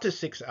after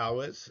 6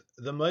 hours,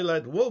 the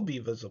Moilad will be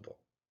visible,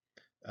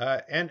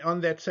 and on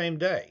that same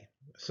day.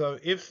 So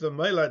if the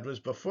Moilad was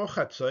before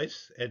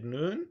Chatzos at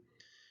noon,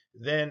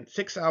 then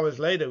 6 hours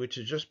later, which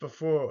is just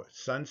before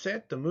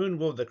sunset,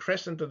 the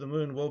crescent of the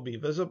moon will be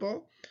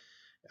visible.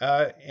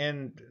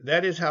 And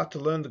that is how to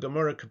learn the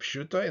Gemara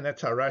Kipshuta, and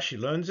that's how Rashi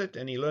learns it,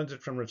 and he learns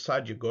it from Rav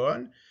Sadia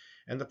Gaon.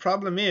 And the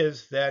problem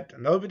is that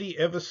nobody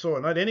ever saw,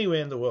 not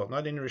anywhere in the world,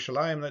 not in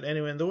Yerushalayim, not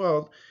anywhere in the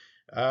world,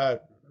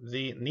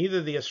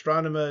 neither the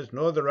astronomers,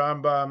 nor the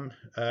Rambam,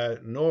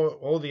 nor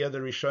all the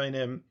other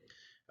Rishonim,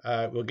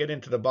 we'll get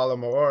into the Bala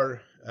Ma'or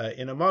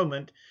in a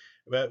moment,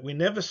 but we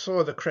never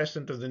saw the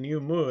crescent of the new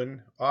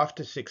moon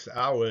after 6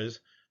 hours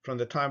from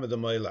the time of the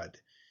Moilad.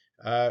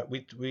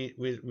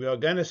 We are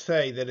going to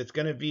say that it's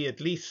going to be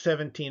at least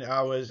 17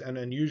 hours and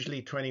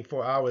unusually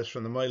 24 hours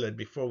from the Moilad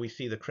before we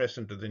see the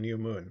crescent of the new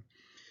moon.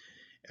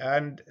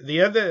 And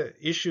the other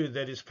issue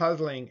that is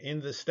puzzling in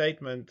this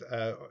statement,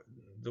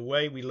 the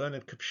way we learn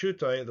it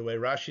Kipshuto, the way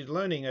Rashi is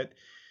learning it,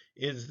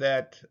 is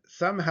that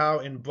somehow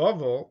in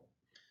Bovel,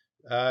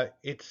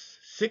 it's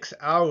 6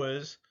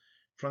 hours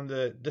from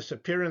the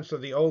disappearance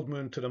of the old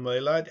moon to the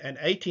Moilad and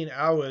 18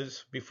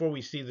 hours before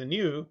we see the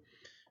new.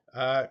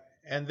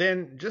 And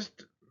then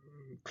just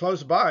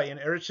close by in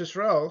Eretz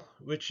Yisrael,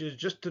 which is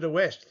just to the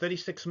west,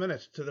 36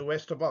 minutes to the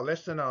west of Bovel,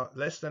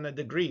 less than a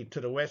degree to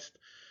the west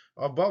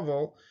of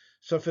Bovel.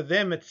 So for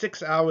them, it's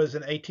 6 hours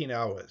and 18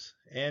 hours.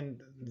 And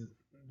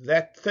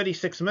that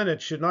 36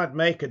 minutes should not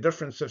make a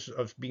difference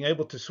of being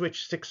able to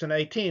switch 6 and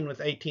 18 with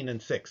 18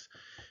 and 6.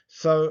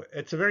 So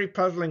it's a very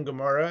puzzling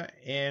Gemara,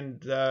 and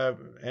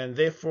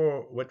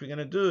therefore what we're going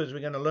to do is we're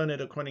going to learn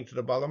it according to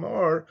the Bala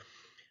Ma'or,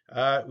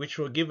 which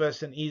will give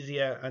us an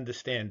easier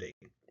understanding.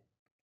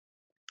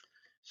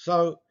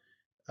 So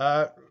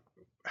how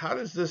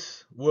does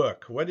this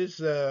work? What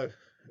is,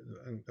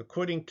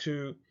 according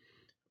to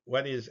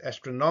what is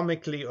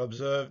astronomically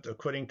observed,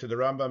 according to the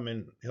Rambam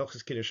in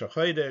Hilchos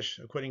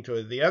Kiddush-hachodesh, according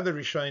to the other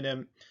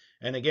Rishonim,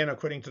 and again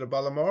according to the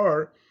Bala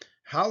Ma'or,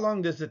 how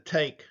long does it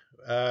take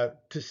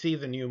to see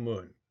the new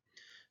moon?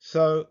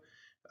 So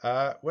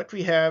what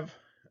we have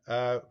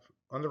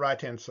on the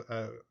right-hand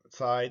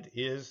side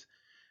is,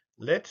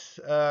 let's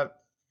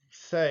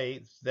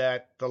say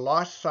that the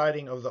last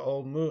sighting of the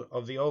old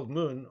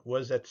moon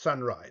was at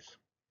sunrise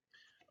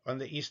on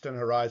the eastern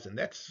horizon.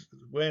 That's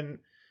when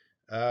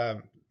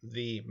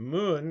the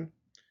moon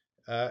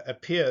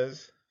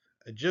appears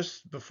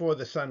just before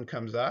the sun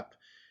comes up,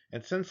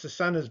 and since the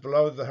sun is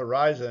below the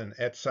horizon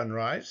at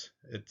sunrise,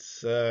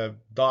 it's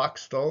dark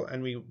still,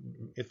 and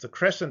if the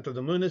crescent of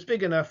the moon is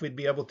big enough, we'd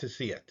be able to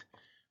see it.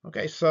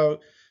 Okay, so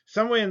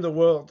somewhere in the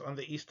world on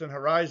the eastern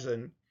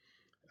horizon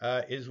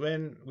is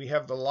when we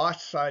have the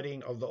last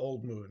sighting of the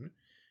old moon,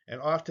 and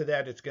after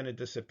that it's going to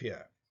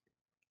disappear.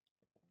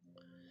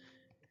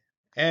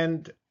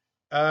 And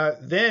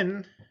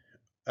then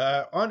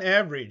on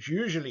average,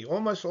 usually,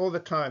 almost all the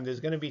time,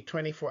 there's going to be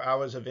 24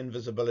 hours of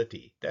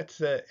invisibility. That's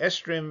the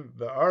Estrim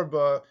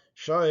Ba'arba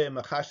Shoe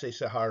Machase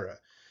Sahara.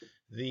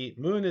 The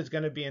moon is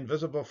going to be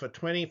invisible for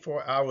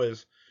 24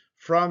 hours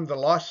from the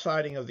last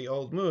sighting of the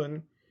old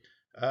moon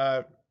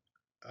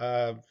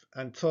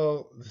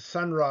until the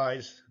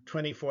sunrise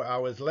 24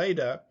 hours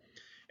later,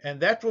 and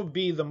that will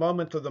be the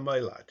moment of the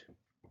Moilad.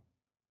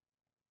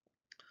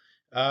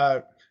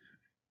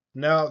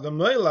 Now, the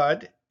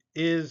Moilad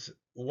is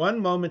one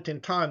moment in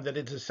time that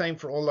is the same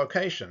for all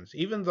locations,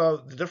 even though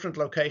the different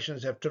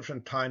locations have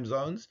different time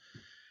zones,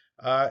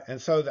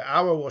 and so the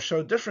hour will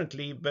show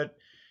differently, but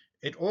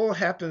it all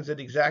happens at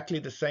exactly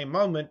the same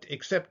moment,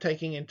 except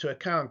taking into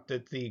account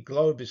that the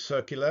globe is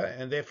circular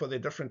and therefore there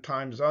are different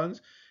time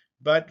zones.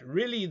 But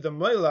really the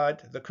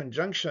Moilad, the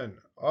conjunction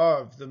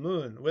of the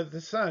moon with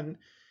the sun,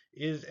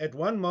 is at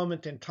one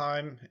moment in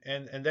time,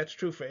 and that's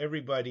true for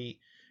everybody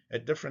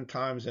at different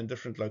times and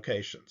different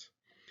locations.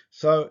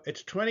 So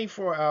it's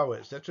 24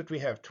 hours. That's what we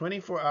have,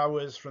 24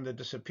 hours from the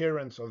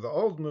disappearance of the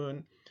old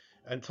moon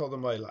until the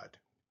Moilad.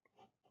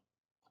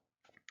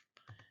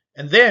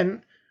 And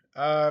then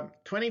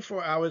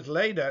 24 hours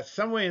later,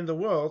 somewhere in the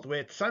world where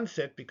it's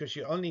sunset, because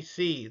you only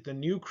see the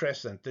new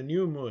crescent, the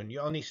new moon, you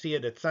only see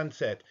it at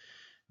sunset,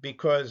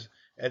 because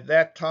at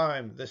that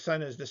time the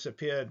sun has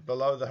disappeared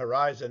below the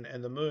horizon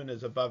and the moon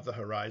is above the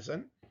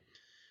horizon,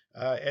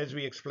 as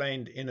we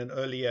explained in an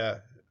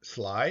earlier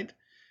slide.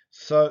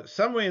 So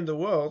somewhere in the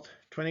world,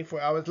 24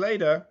 hours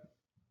later,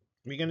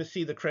 we're going to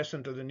see the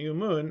crescent of the new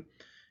moon.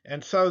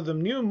 And so the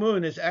new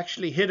moon is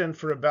actually hidden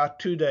for about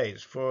 2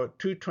 days, for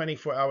two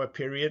 24-hour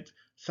periods,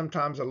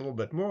 sometimes a little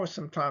bit more,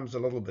 sometimes a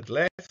little bit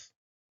less.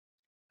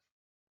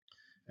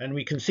 And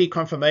we can see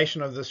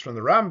confirmation of this from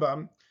the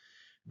Rambam,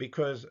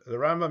 because the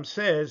Rambam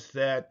says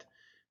that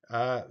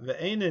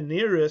ve'ena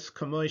niris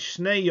kamoi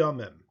shnei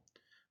yomim,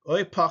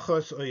 oy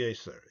pachos oy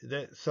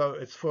yoser. So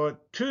it's for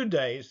 2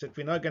 days that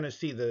we're not going to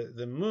see.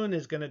 The moon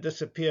is going to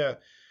disappear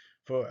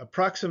for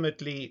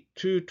approximately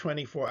two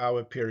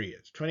 24-hour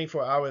periods.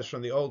 24 hours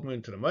from the old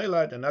moon to the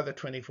Moilad, another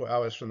 24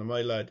 hours from the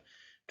Moilad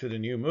to the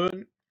new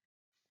moon.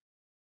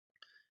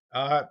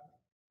 And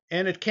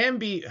it can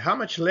be, how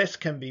much less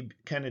can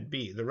it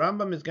be? The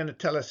Rambam is going to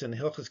tell us in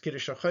Hilchos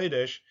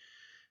Kiddush-hachodesh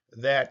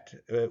that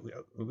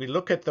we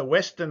look at the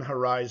western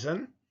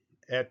horizon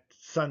at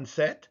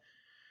sunset,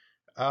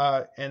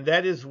 and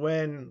that is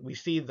when we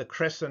see the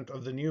crescent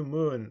of the new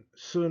moon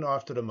soon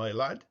after the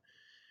Moilad.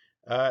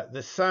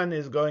 The sun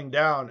is going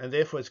down, and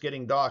therefore it's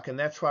getting dark, and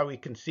that's why we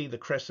can see the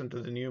crescent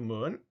of the new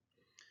moon.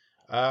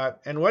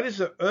 And what is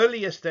the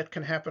earliest that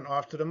can happen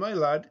after the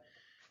Moilad?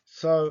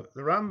 So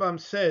the Rambam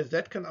says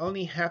that can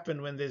only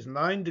happen when there's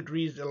 9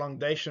 degrees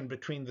elongation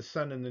between the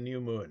sun and the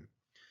new moon.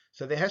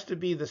 So there has to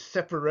be the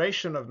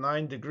separation of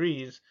 9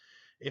 degrees.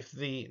 If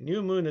the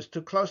new moon is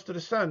too close to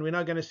the sun, we're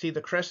not going to see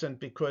the crescent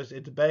because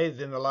it's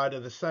bathed in the light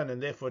of the sun,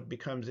 and therefore it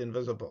becomes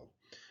invisible.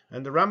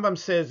 And the Rambam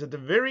says that the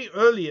very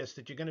earliest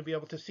that you're going to be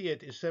able to see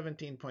it is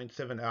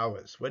 17.7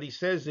 hours. What he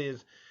says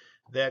is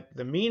that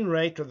the mean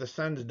rate of the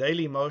sun's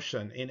daily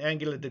motion in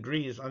angular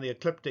degrees on the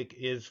ecliptic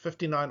is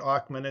 59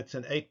 arc minutes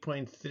and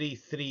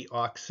 8.33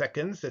 arc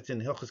seconds. That's in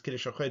Hilchos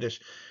kiddush-hachodesh,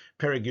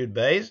 Perek Yud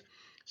Beis.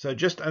 So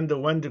just under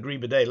 1 degree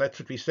per day. That's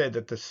what we said,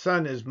 that the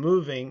sun is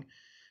moving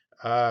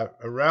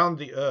around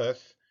the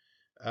earth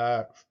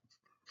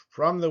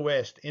from the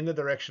west in the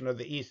direction of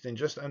the east in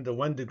just under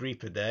 1 degree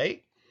per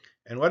day.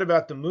 And what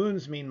about the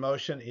moon's mean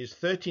motion is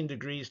 13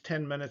 degrees,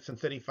 10 minutes, and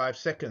 35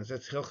 seconds.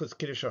 That's Hilchos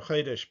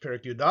kiddush-hachodesh,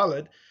 Perek Yud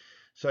Daled.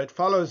 So it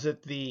follows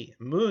that the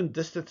moon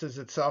distances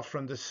itself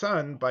from the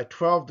sun by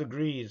 12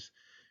 degrees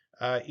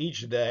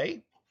each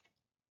day,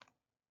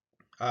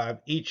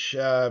 each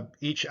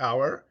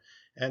hour,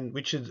 and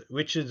which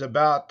is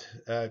about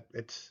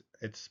it's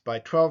by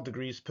 12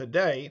 degrees per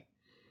day,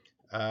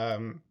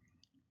 and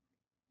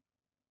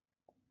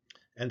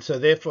so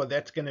therefore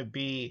that's going to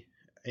be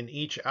in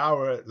each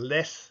hour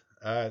less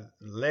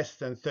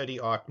than 30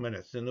 arc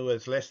minutes. In other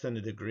words, less than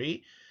a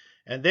degree.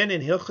 And then in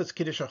Hilchos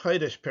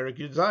kiddush-hachodesh, Perek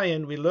Yud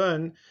Zayin, we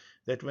learn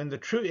that when the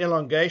true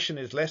elongation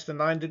is less than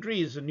 9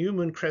 degrees, the new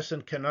moon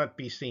crescent cannot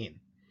be seen.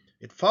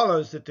 It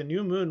follows that the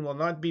new moon will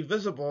not be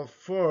visible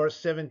for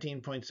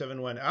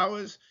 17.71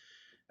 hours,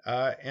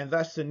 and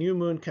thus the new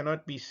moon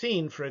cannot be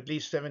seen for at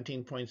least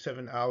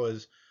 17.7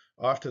 hours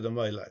after the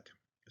Moilad.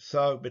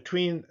 So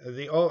between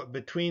the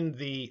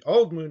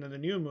old moon and the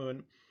new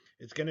moon,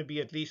 it's going to be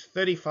at least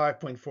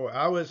 35.4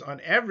 hours. On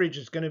average,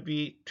 it's going to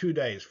be 2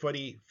 days,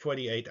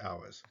 48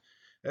 hours.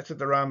 That's what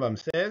the Rambam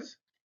says.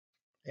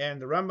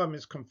 And the Rambam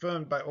is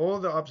confirmed by all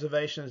the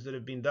observations that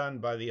have been done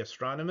by the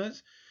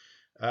astronomers.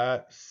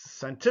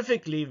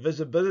 Scientifically,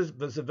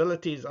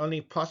 visibility is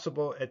only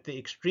possible at the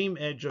extreme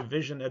edge of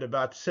vision at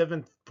about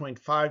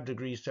 7.5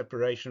 degrees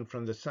separation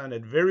from the sun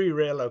at very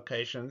rare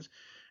locations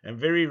and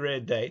very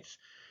rare dates.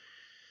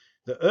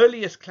 The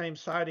earliest claimed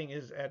sighting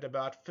is at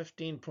about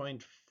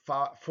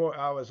 15.4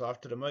 hours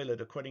after the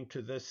Moilad, according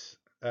to this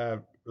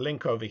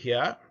link over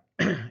here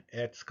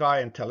at Sky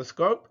and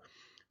Telescope.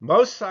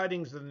 Most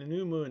sightings of the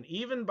new moon,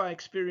 even by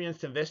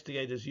experienced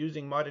investigators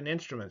using modern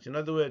instruments, in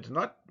other words,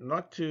 we're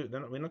not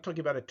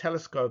talking about a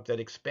telescope that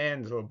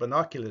expands or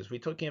binoculars. We're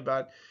talking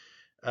about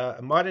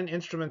modern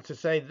instruments to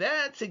say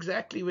that's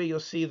exactly where you'll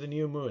see the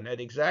new moon at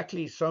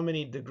exactly so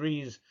many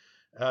degrees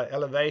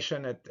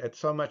elevation, at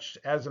so much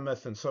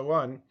azimuth, and so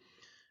on.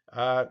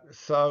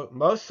 So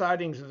most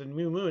sightings of the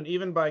new moon,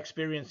 even by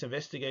experienced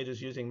investigators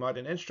using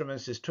modern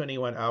instruments, is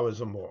 21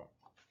 hours or more.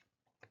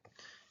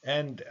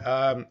 And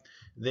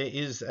there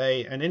is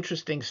an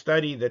interesting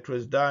study that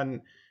was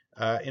done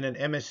in an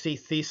MSc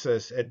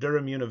thesis at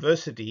Durham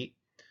University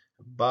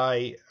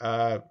by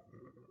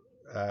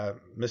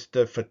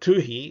Mr.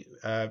 Fatuhi.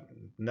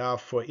 Now,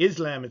 for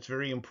Islam, it's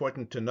very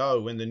important to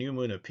know when the new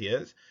moon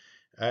appears,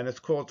 and it's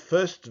called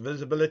First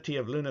Visibility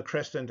of Lunar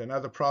Crescent and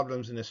Other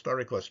Problems in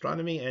Historical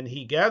Astronomy. And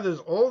he gathers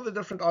all the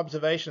different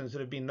observations that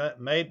have been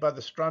made by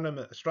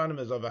the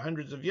astronomers over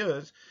hundreds of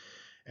years.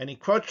 And he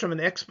quotes from an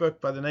expert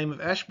by the name of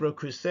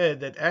Ashbrook, who said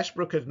that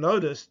Ashbrook had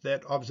noticed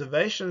that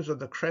observations of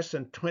the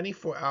crescent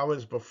 24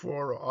 hours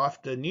before or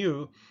after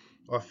new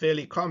are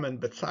fairly common,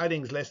 but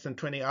sightings less than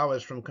 20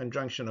 hours from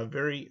conjunction are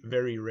very,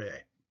 very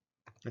rare.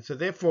 And so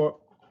therefore,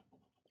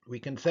 we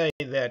can say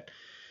that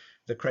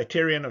the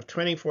criterion of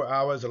 24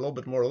 hours, a little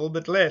bit more, a little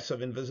bit less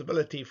of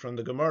invisibility from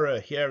the Gemara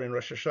here in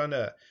Rosh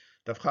Hashanah,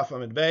 Daf Chaf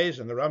Amud Beis,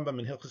 and the Rambam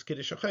in Hilchos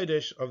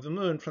kiddush-hachodesh of the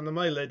moon from the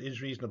Moilad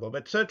is reasonable.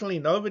 But certainly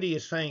nobody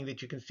is saying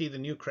that you can see the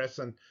new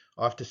crescent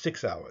after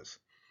 6 hours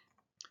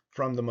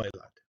from the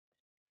Moilad.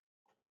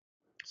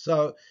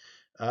 So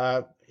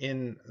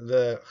in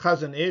the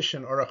Chazon Ish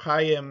and Orach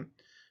Chaim,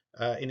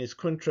 in his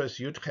Kuntras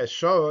Yud Ches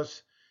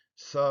Shos,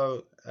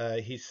 so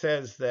he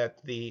says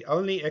that the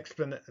only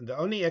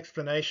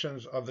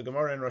explanations of the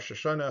Gemara in Rosh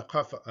Hashanah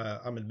Chaf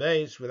Amud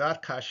Beis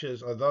without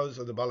kashas are those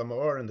of the Bala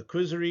Ma'or and the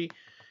Kuzari.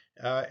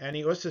 And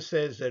he also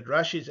says that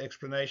Rashi's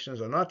explanations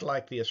are not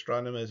like the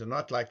astronomers, and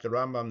not like the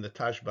Rambam, the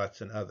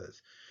Tashbats, and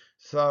others.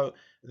 So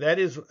that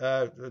is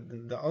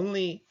the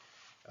only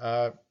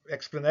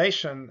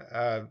explanation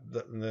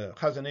the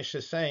Chazon Ish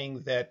is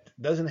saying that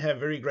doesn't have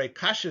very great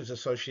kashas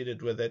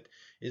associated with it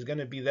is going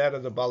to be that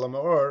of the Bala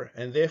Ma'or,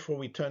 and therefore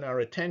we turn our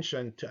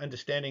attention to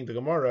understanding the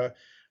Gemara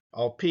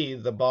al pi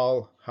the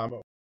Baal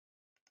HaMa'or.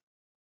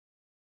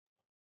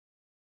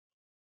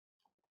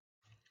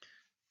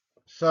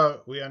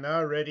 So we are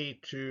now ready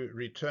to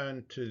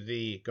return to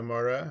the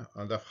Gemara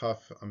on the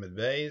Chaf Amud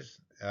Beis,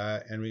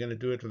 and we're going to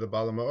do it with the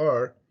Bala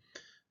Ma'or.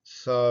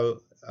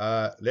 So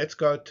let's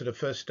go to the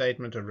first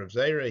statement of Reb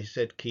Zera. He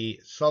said,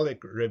 Ki solik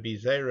Rabbi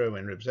Zera,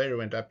 when Reb Zera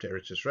went up to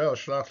Eretz Yisrael,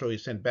 Shlachlo, he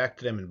sent back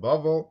to them in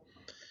Bavel,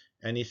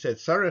 and he said,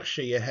 Sarech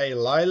sheyehei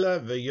laila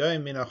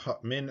v'yoyim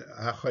min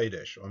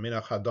hachodesh, or min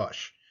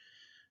hachadosh.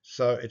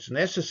 So it's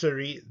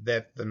necessary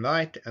that the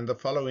night and the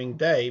following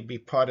day be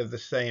part of the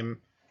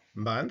same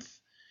month,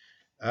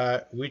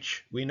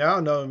 which we now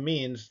know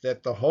means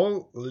that the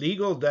whole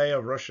legal day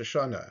of Rosh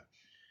Hashanah,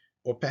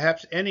 or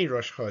perhaps any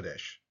Rosh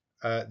Chodesh,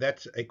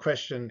 that's a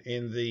question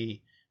in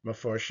the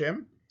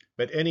Meforshim.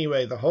 But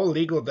anyway, the whole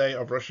legal day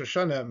of Rosh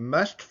Hashanah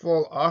must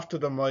fall after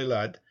the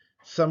Moilad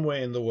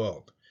somewhere in the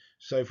world.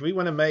 So if we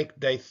want to make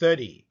day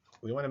 30,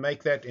 we want to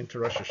make that into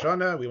Rosh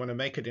Hashanah, we want to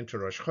make it into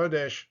Rosh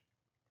Chodesh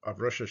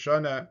of Rosh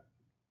Hashanah,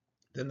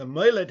 then the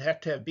Moilad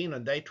had to have been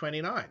on day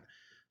 29.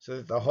 So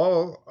that the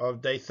whole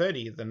of day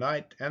 30, the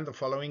night and the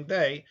following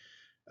day,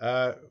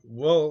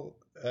 will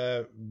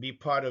be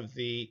part of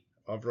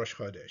Rosh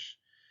Chodesh.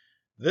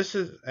 This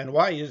is, and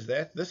why is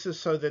that? This is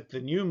so that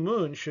the new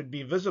moon should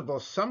be visible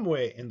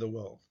somewhere in the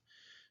world.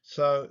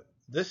 So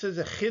this is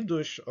a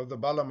chidush of the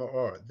Bala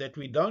Ma'or, that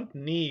we don't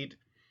need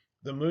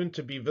the moon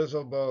to be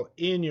visible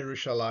in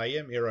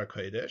Yerushalayim, Ir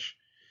HaKodesh,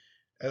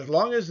 as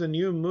long as the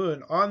new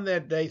moon on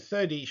that day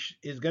 30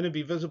 is going to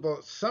be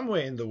visible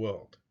somewhere in the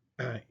world.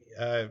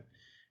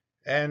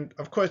 And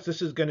of course,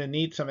 this is going to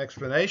need some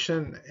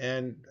explanation,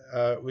 and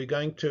we're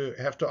going to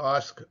have to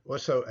ask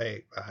also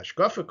a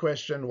hashkafa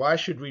question. Why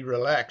should we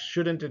relax?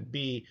 Shouldn't it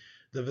be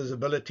the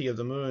visibility of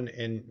the moon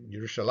in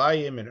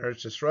Yerushalayim and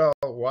Eretz Yisrael?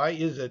 Why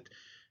is it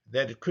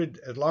that it could,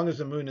 as long as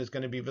the moon is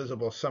going to be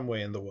visible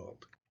somewhere in the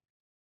world?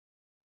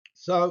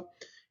 So,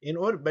 in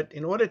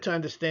order to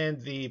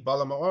understand the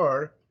Bala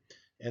Ma'or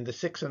and the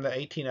 6 and the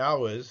 18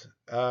 hours,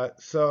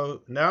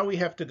 so now we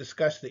have to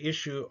discuss the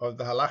issue of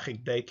the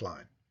halachic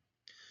dateline.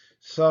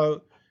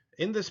 So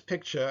in this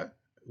picture,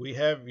 we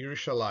have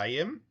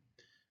Yerushalayim,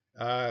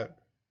 and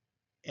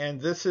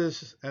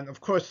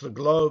of course the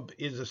globe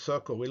is a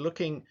circle. We're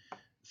looking,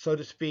 so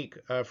to speak,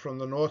 from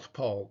the North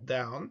Pole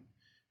down,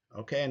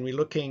 okay, and we're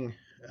looking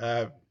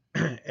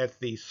at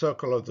the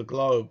circle of the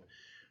globe,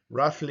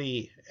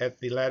 roughly at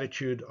the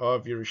latitude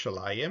of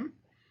Yerushalayim.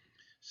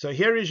 So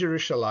here is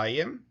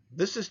Yerushalayim.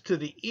 This is to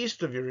the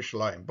east of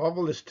Yerushalayim.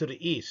 Babel is to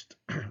the east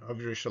of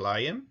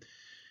Yerushalayim.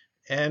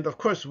 And of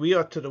course, we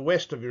are to the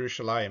west of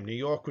Yerushalayim. New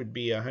York would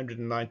be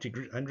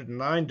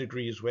 109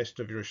 degrees west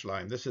of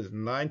Yerushalayim. This is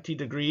 90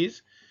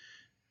 degrees.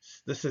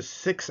 This is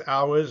 6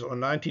 hours or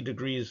 90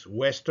 degrees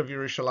west of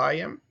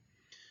Yerushalayim.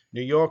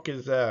 New York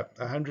is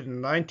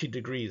 190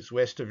 degrees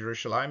west of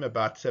Yerushalayim,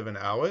 about 7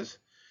 hours.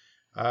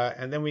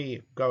 And then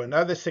we go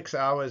another 6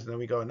 hours, and then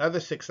we go another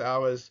 6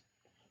 hours.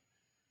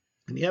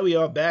 And here we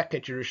are back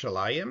at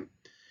Yerushalayim.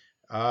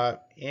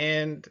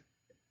 And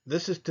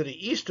this is to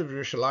the east of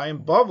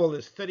Yerushalayim. Babel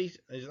is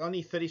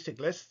only 36,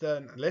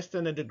 less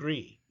than a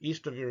degree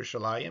east of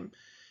Yerushalayim.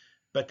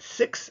 But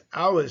 6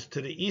 hours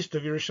to the east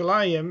of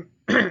Yerushalayim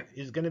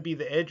is going to be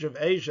the edge of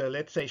Asia,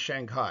 let's say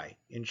Shanghai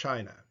in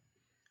China.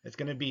 It's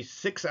going to be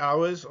 6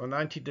 hours or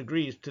 90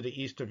 degrees to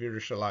the east of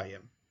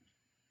Yerushalayim.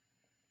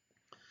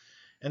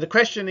 And the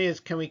question is,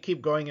 can we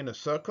keep going in a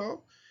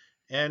circle?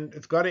 And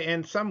it's got to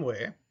end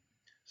somewhere.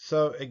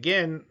 So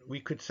again,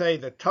 we could say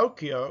that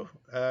Tokyo,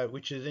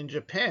 which is in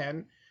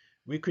Japan,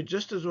 we could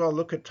just as well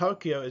look at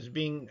Tokyo as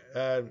being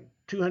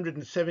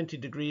 270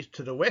 degrees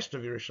to the west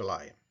of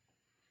Yerushalayim.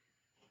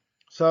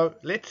 So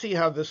let's see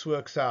how this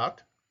works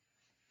out.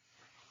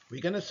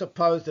 We're going to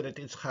suppose that it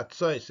is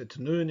Chatzos, it's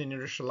noon in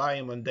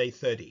Yerushalayim on day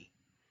 30.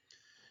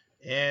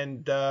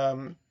 And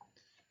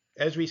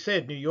as we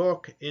said, New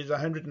York is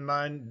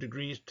 109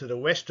 degrees to the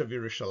west of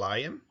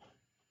Yerushalayim,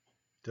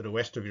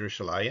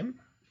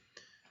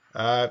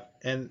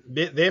 and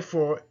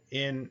therefore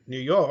in New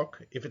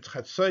York, if it's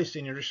Chatzos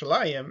in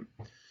Yerushalayim,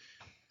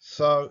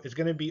 so it's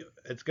going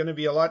to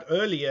be a lot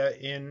earlier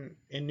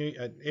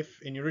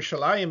if in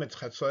Yerushalayim it's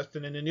Chatzos,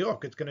 then in New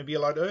York it's going to be a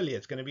lot earlier.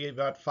 It's going to be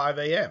about 5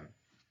 a.m.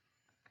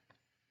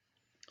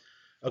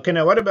 Okay,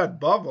 now what about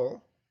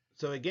Bavel?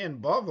 So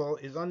again, Bavel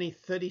is only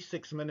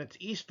 36 minutes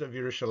east of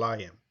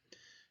Yerushalayim.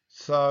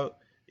 So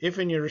if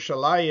in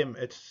Yerushalayim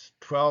it's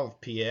 12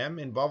 p.m.,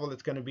 in Bavel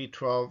it's going to be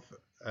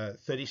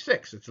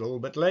 12:36. It's a little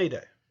bit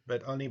later,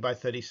 but only by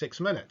 36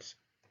 minutes.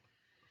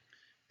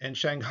 And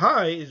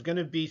Shanghai is going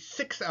to be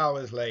 6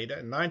 hours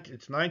later.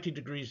 It's 90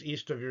 degrees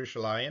east of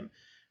Yerushalayim.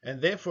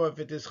 And therefore, if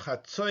it is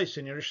Chatzos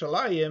in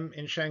Yerushalayim,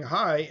 in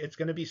Shanghai, it's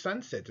going to be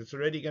sunset. It's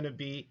already going to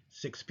be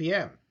 6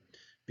 p.m.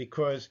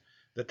 because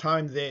the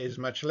time there is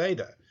much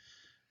later.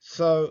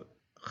 So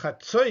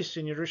Chatzos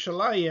in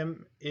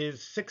Yerushalayim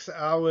is 6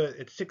 hours.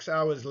 It's 6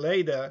 hours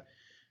later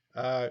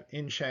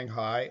in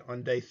Shanghai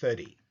on day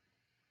 30.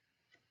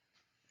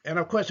 And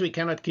of course, we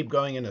cannot keep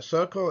going in a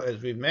circle,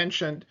 as we've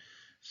mentioned.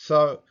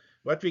 So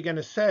what we're going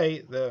to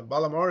say, the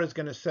Bala Ma'or is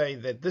going to say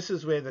that this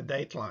is where the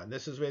dateline,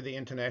 this is where the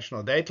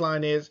international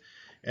dateline is,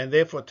 and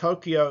therefore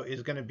Tokyo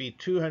is going to be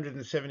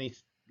 270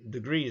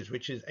 degrees,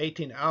 which is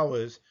 18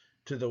 hours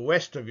to the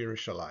west of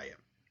Yerushalayim.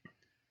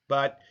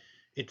 But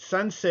it's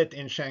sunset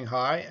in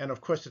Shanghai, and of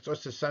course it's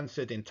also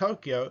sunset in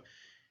Tokyo.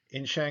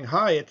 In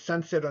Shanghai, it's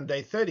sunset on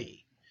day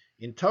 30.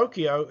 In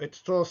Tokyo, it's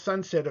still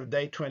sunset of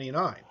day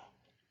 29.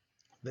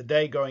 The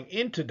day going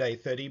into day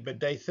 30, but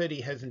day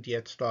 30 hasn't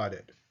yet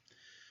started.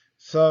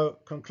 So,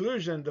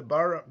 conclusion, the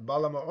Bala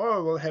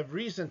Ma'or will have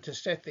reason to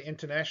set the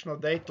international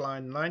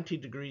dateline 90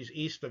 degrees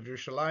east of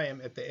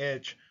Yerushalayim at the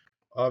edge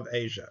of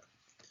Asia.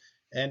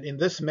 And in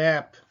this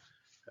map,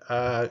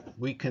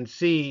 we can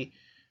see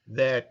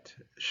that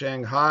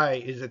Shanghai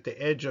is at the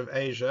edge of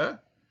Asia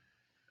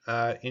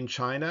in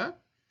China,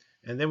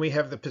 and then we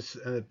have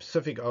the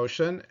Pacific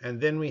Ocean, and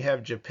then we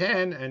have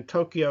Japan, and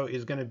Tokyo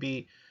is going to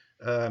be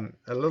a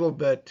little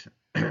bit,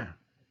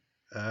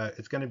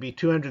 it's going to be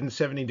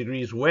 270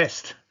 degrees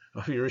west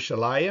of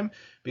Yerushalayim,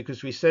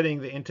 because we're setting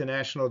the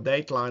international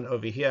dateline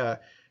over here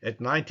at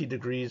 90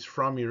 degrees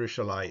from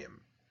Yerushalayim.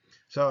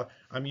 So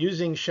I'm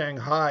using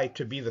Shanghai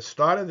to be the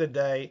start of the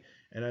day,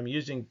 and I'm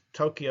using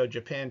Tokyo,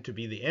 Japan to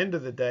be the end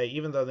of the day,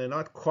 even though they're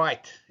not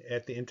quite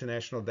at the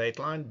international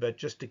dateline, but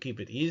just to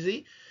keep it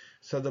easy.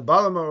 So the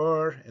Bala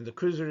Ma'or and the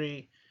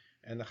Kuzari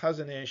and the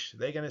Chazon Ish,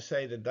 they're going to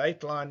say the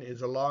dateline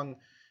is along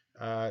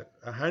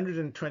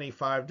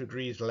 125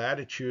 degrees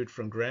latitude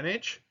from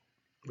Greenwich,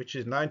 which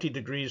is 90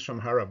 degrees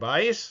from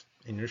Harabayis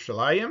in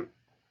Yerushalayim.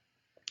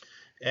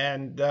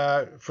 And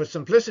for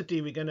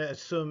simplicity, we're going to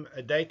assume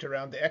a date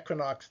around the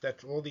equinox.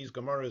 That's all these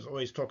Gemaras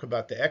always talk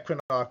about, the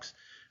equinox,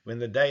 when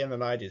the day and the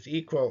night is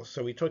equal.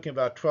 So we're talking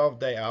about 12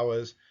 day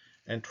hours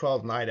and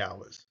 12 night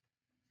hours.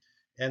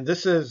 And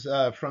this is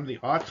from the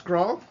Art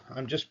Scroll.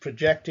 I'm just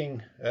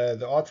projecting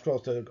the Art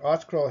Scroll. So the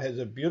Art Scroll has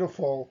a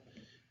beautiful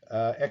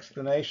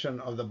explanation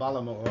of the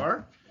Bala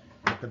Ma'or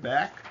at the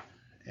back.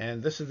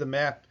 And this is the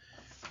map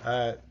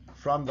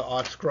from the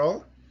Art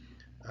Scroll.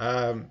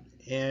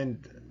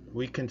 And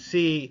we can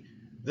see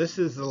this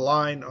is the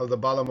line of the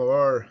Bala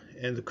Ma'or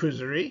and the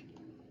Kuzari.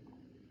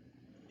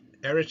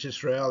 Eretz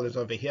Israel is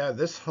over here.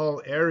 This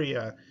whole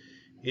area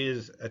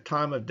is a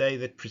time of day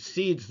that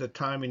precedes the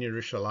time in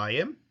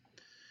Yerushalayim.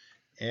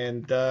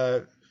 And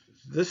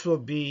this will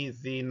be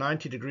the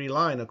 90-degree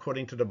line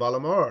according to the Bala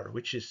Ma'or,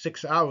 which is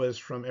 6 hours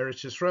from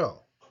Eretz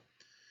Israel.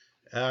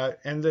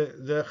 And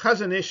the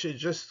Chazon Ish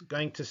is just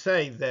going to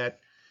say that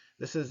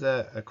this is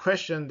a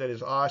question that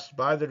is asked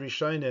by the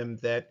Rishonim,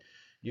 that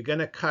you're going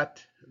to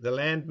cut the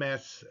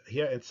landmass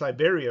here in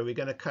Siberia. We're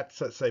going to cut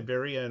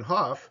Siberia in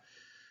half.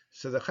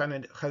 So the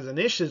Chazon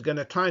Ish is going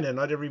to tie in.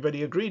 Not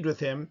everybody agreed with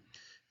him,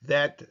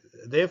 that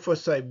therefore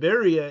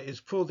Siberia is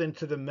pulled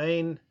into the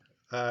main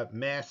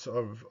mass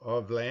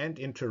of land,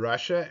 into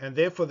Russia, and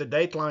therefore the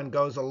dateline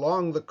goes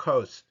along the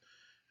coast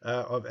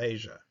of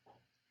Asia.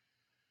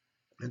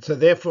 And so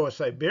therefore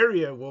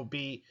Siberia will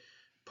be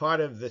part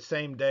of the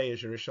same day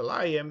as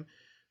Yerushalayim,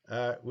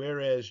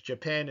 whereas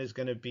Japan is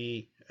going to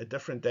be a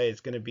different day.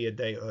 It's going to be a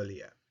day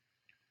earlier.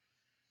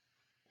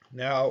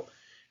 Now,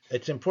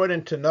 it's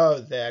important to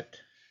know that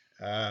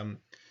in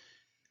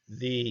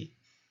the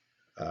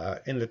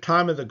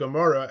time of the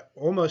Gemara,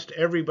 almost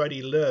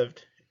everybody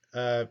lived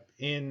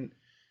in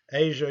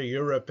Asia,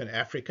 Europe, and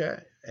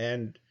Africa,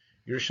 and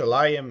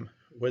Yerushalayim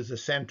was the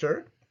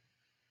center,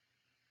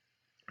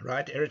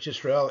 right? Eretz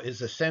Israel is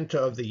the center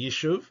of the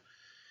Yishuv,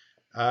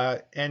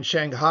 and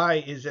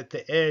Shanghai is at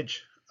the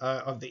edge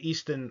of the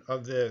eastern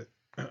of the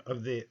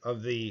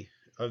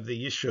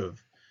Yishuv.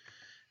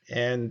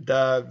 And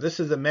this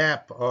is a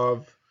map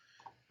of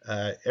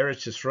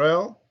Eretz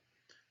Israel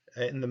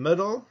in the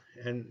middle,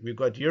 and we've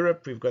got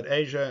Europe, we've got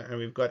Asia, and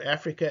we've got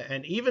Africa.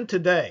 And even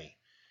today,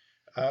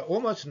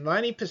 almost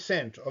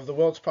 90% of the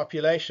world's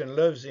population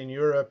lives in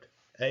Europe,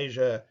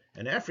 Asia,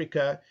 and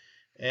Africa,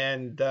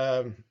 and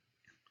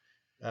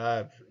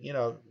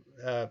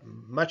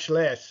much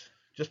less,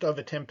 just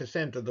over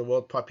 10% of the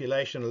world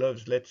population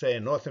lives, let's say,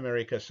 in North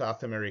America,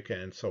 South America,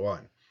 and so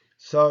on.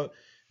 So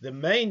the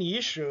main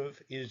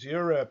Yishuv is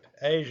Europe,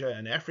 Asia,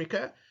 and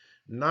Africa.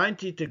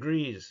 90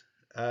 degrees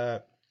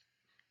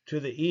to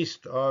the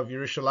east of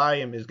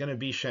Yerushalayim is going to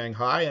be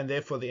Shanghai, and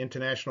therefore the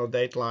international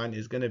dateline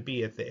is going to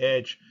be at the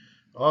edge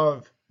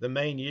of the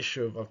main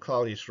Yishuv of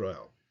Klal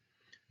Yisrael.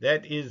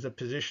 That is the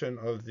position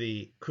of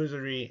the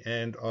Kuzari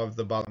and of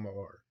the Bala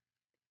Ma'or.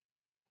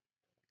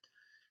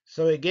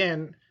 So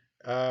again,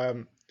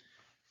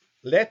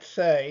 let's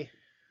say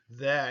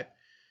that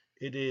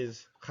it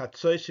is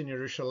Chatzos in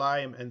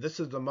Yerushalayim, and this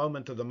is the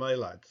moment of the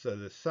Moilad. So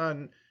the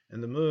sun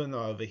and the moon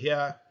are over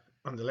here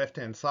on the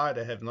left-hand side.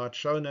 I have not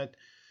shown it.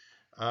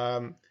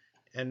 And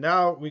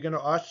now we're going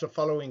to ask the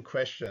following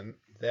question,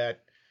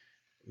 that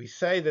we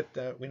say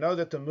that we know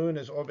that the moon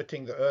is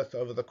orbiting the Earth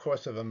over the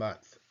course of a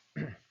month,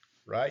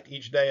 right?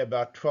 Each day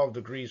about 12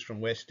 degrees from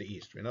west to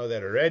east. We know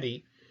that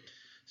already.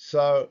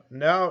 So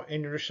now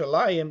in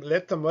Yerushalayim,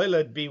 let the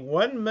Moilad be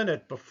 1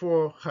 minute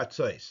before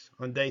Chatzos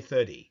on day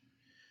 30.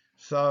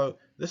 So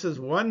this is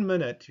 1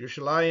 minute.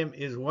 Yerushalayim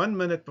is 1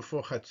 minute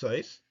before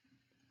Chatzos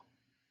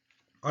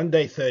on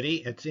day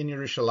 30. It's in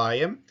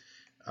Yerushalayim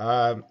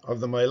of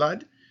the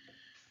Moilad.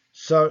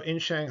 So in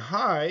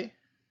Shanghai,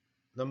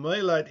 the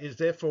Moilad is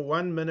therefore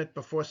 1 minute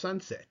before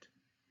sunset.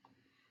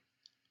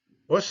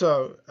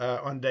 Also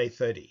on day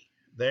 30.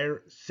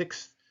 They're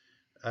 6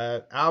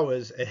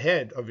 hours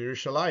ahead of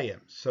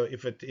Yerushalayim. So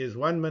if it is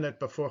 1 minute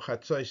before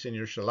Chatzos in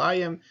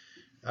Yerushalayim,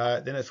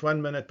 then it's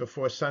 1 minute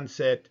before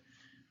sunset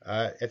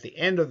at the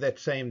end of that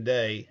same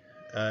day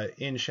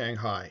in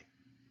Shanghai.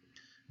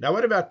 Now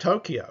what about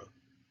Tokyo?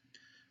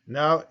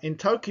 Now in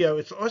Tokyo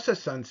it's also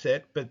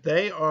sunset, but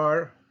they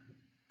are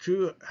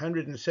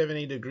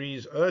 270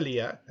 degrees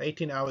earlier,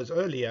 18 hours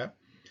earlier,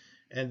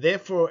 and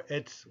therefore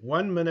it's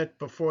 1 minute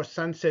before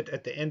sunset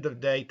at the end of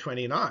day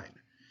 29.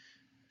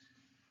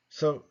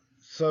 So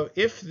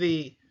if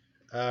the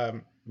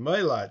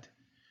Moilad,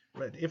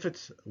 right? If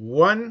it's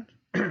one,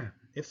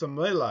 if the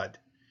Moilad,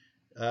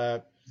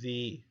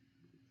 the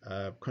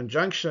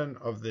conjunction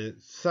of the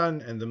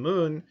sun and the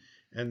moon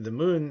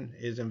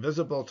is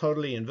invisible,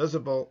 totally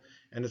invisible,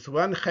 and it's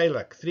one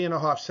chelak,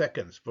 3.5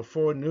 seconds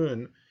before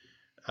noon.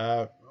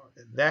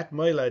 That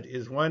moilad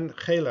is one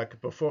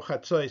chelak before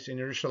Chatzos in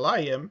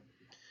Yerushalayim.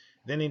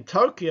 Then in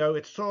Tokyo,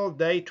 it's still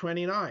day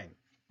 29.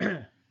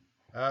 The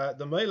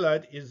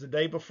moilad is the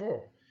day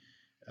before.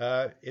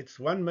 It's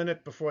 1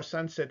 minute before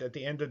sunset at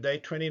the end of day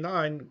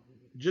 29,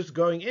 just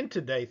going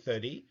into day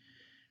 30,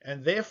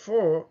 and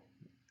therefore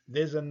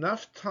there's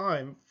enough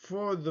time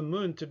for the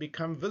moon to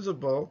become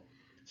visible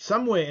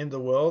somewhere in the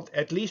world,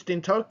 at least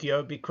in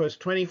Tokyo, because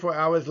 24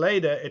 hours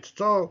later,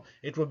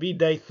 it will be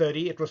day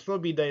 30. It will still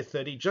be day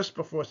 30 just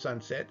before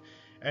sunset,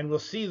 and we'll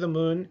see the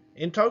moon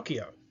in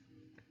Tokyo.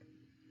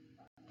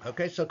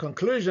 Okay, so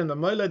conclusion, the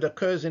moilad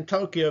occurs in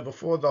Tokyo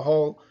before the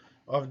whole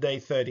of day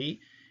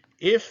 30,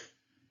 if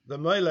the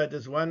moilad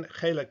is one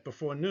chelek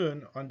before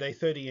noon on day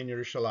 30 in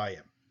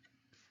Yerushalayim.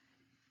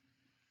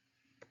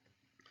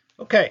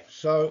 Okay,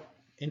 so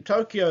in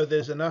Tokyo,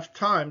 there's enough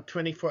time,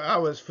 24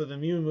 hours, for the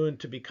new moon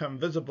to become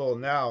visible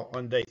now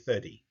on day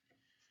 30.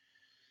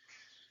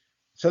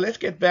 So let's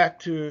get back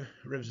to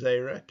Rav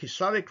Zera.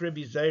 Kisarik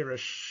Rabbi Zera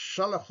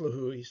shalach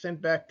lahu. He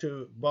sent back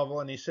to Babel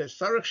and he says,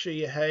 Sarach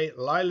sheyehei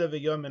laila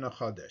v'yom min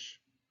hachodesh.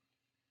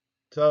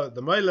 So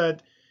the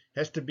moilad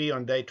has to be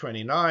on day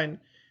 29,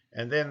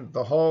 and then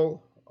the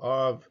whole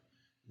of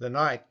the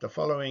night, the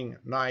following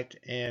night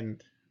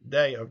and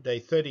day of day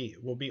 30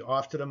 will be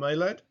after the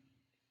moilad.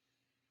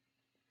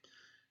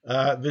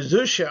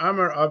 V'zu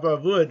she'amar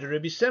avavud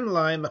Rabbi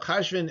Simlai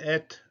mechashvin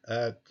et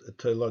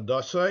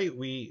telodosoi.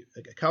 We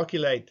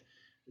calculate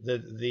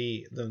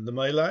the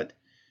moilad.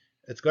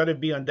 It's got to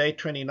be on day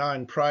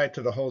 29 prior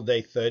to the whole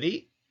day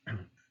 30,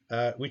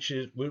 which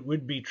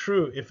would be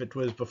true if it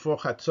was before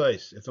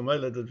Chatzos, if the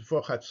moilad was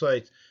before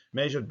Chatzos,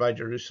 measured by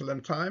Jerusalem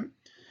time.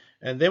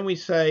 And then we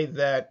say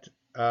that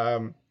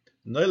noilad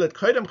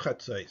kodem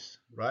Chatzos,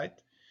 right?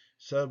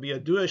 So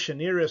biyadua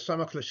shenira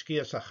samach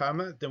l'shkia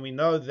sachama. Then we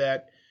know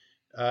that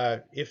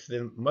if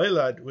the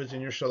moilad was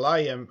in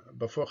Yerushalayim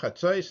before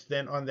Chatzos,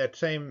 then on that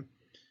same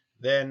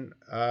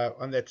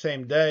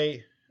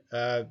day,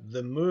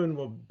 the moon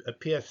will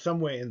appear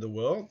somewhere in the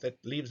world.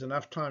 That leaves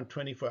enough time,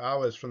 24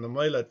 hours from the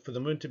moilad, for the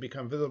moon to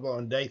become visible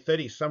on day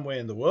 30 somewhere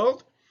in the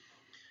world.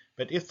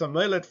 But if the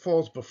moilad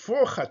falls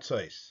before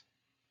Chatzos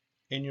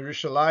in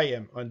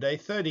Yerushalayim on day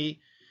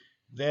 30,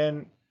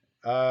 then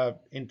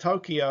in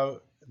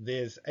Tokyo,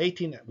 there's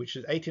 18, which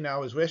is 18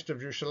 hours west of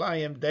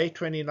Yerushalayim. Day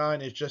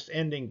 29 is just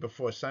ending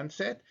before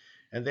sunset,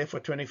 and therefore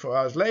 24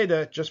 hours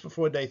later, just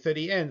before day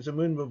 30 ends, the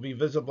moon will be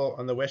visible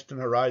on the western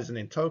horizon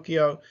in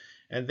Tokyo,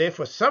 and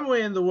therefore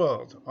somewhere in the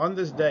world, on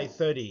this day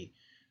 30,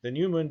 the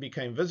new moon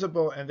became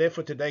visible, and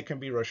therefore today can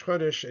be Rosh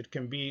Chodesh, it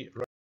can be...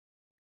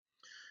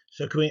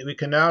 So we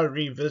can now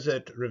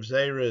revisit Rav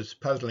Zera's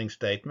puzzling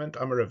statement.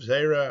 Amar Rav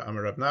Zera,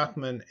 Amar Rav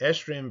Nachman,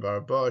 Esrim,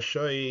 Barba,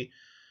 Shoi,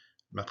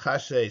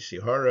 Machase,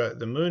 Sihora.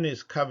 The moon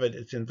is covered,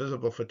 it's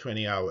invisible for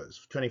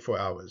 24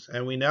 hours.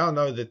 And we now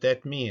know that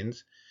that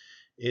means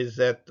is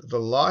that the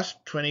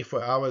last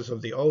 24 hours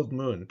of the old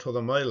moon till the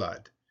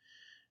moilad,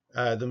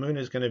 the moon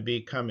is going to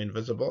become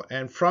invisible.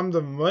 And from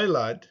the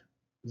moilad,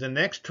 the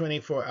next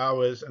 24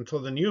 hours until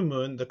the new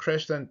moon, the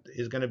crescent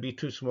is going to be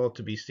too small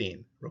to be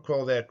seen.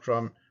 Recall that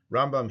from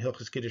Rambam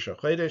Hilchos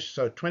kiddush-hachodesh.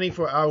 So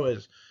 24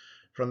 hours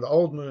from the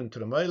old moon to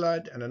the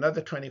moilad, and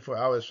another 24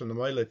 hours from the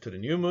moilad to the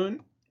new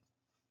moon.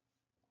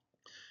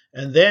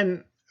 And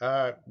then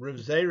Rav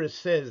Zera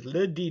says,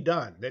 Le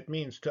didan, that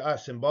means to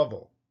us in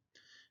Bavel.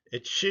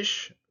 It's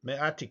shish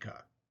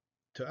me'atika,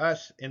 to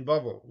us in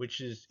Bavel, which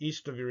is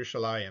east of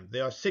Yerushalayim.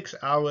 There are 6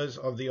 hours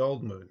of the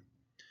old moon.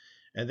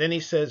 And then he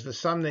says,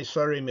 V'samne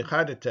sori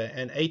michadata,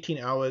 and 18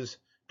 hours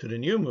to the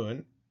new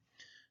moon.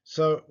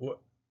 So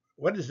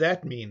what does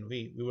that mean?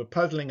 We were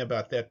puzzling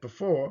about that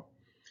before.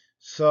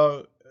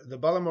 So the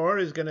Bala Meor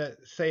is going to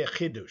say a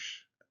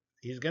chidush.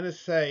 He's going to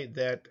say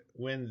that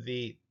when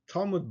the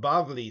Talmud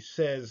Bavli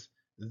says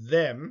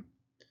them,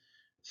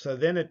 so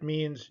then it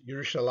means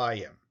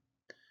Yerushalayim.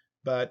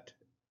 But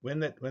when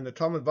the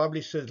Talmud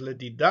Bavli says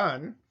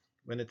Ledidan,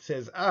 when it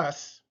says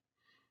us,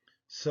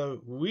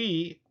 so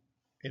we,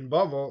 in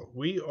Bavel,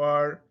 we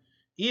are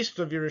east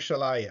of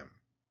Yerushalayim.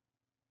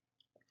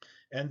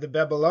 And the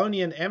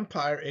Babylonian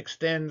Empire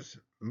extends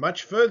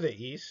much further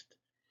east.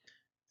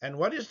 And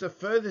what is the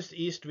furthest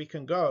east we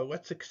can go?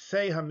 What's the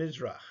Ksei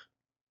HaMizrach?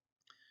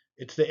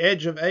 It's the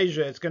edge of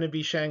Asia. It's going to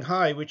be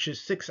Shanghai, which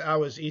is 6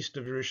 hours east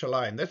of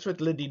Yerushalayim. That's what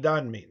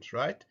Ledidan means,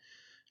 right?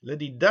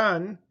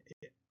 Ledidan,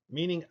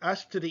 meaning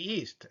us to the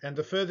east, and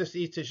the furthest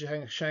east is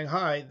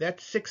Shanghai.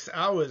 That's 6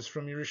 hours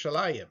from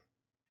Yerushalayim.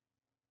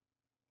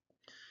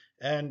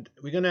 And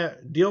we're going to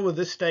deal with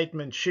this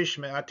statement, Shish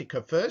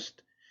Me'atika,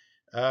 first,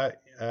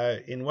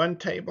 in one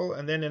table,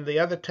 and then in the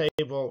other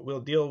table,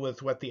 we'll deal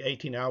with what the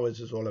 18 hours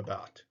is all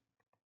about.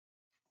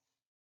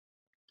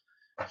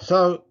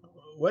 So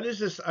what is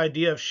this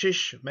idea of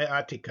shish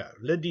me'atika,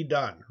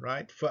 lididan,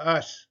 right? For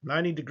us,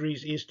 90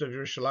 degrees east of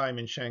Yerushalayim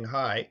in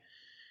Shanghai.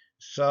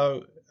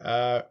 So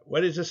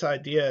what is this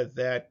idea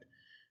that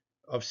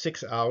of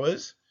 6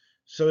 hours?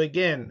 So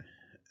again,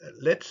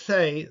 let's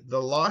say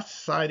the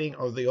last sighting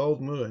of the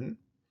old moon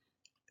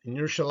in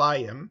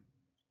Yerushalayim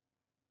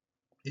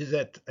is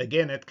at,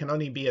 again, it can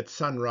only be at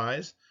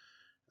sunrise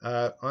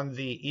on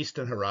the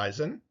eastern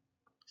horizon,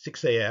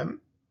 6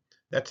 a.m.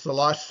 That's the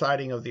last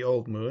sighting of the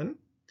old moon.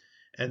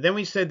 And then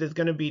we said there's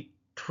going to be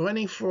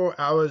 24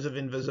 hours of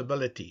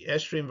invisibility,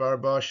 Eshrim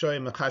Varba Shoy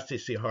Mechasi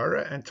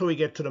Sihara, until we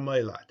get to the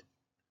Moilad.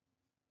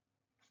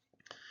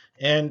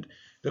 And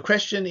the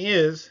question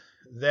is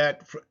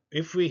that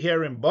if we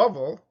here in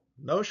Bavel,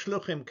 no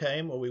shluchim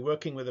came, or we're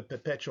working with a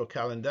perpetual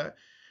calendar,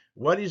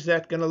 what is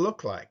that going to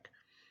look like?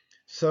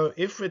 So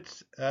if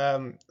it's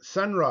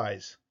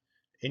sunrise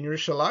in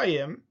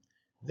Yerushalayim,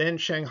 then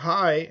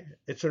Shanghai,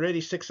 it's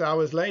already 6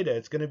 hours later.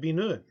 It's going to be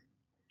noon.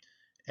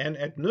 And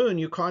at noon,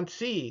 you can't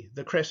see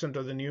the crescent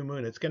of the new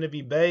moon. It's going to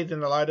be bathed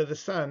in the light of the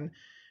sun.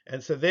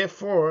 And so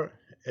therefore,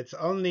 it's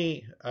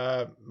only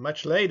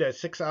much later,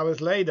 6 hours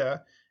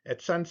later,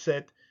 at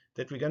sunset,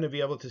 that we're going to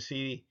be able to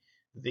see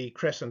the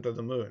crescent of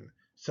the moon.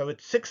 So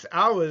it's 6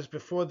 hours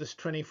before this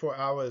 24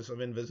 hours of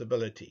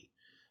invisibility.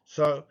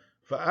 So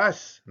for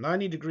us,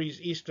 90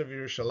 degrees east of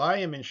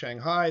Yerushalayim in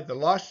Shanghai, the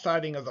last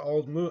sighting of the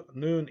old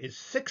moon is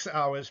 6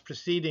 hours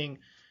preceding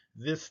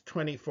this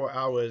 24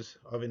 hours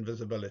of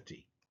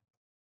invisibility.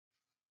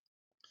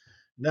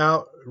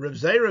 Now, Rav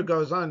Zera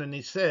goes on and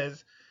he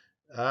says,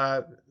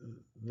 the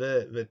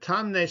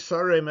Tamne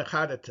Sore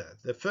Mechadata,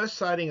 the first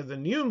sighting of the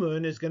new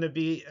moon is going to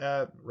be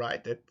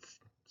right at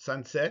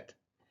sunset.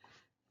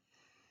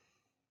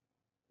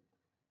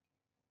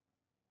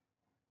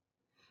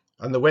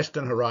 On the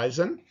western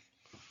horizon.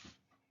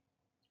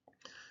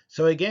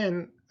 So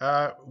again,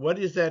 what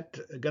is that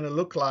going to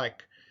look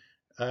like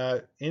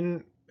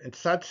in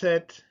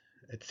sunset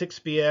at 6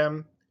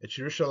 p.m. at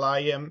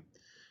Yerushalayim?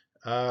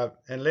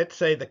 And let's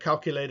say the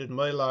calculated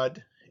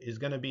Moilad is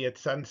going to be at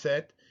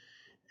sunset,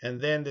 and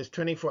then there's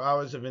 24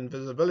 hours of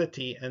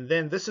invisibility, and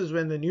then this is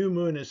when the new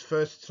moon is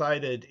first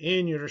sighted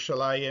in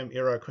Yerushalayim,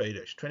 Ir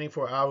HaKodesh,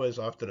 24 hours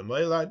after the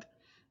Moilad.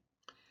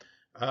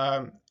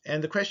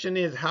 And the question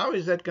is, how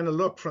is that going to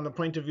look from the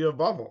point of view of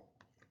Bavel?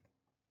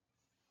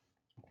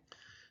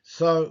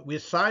 So we're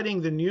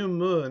sighting the new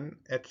moon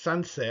at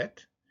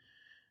sunset.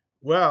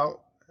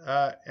 Well,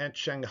 at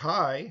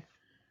Shanghai,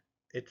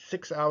 it's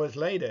 6 hours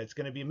later. It's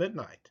going to be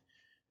midnight.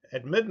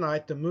 At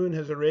midnight, the moon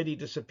has already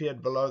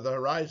disappeared below the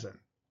horizon.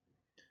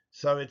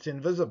 So it's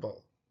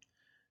invisible.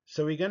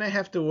 So we're going to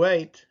have to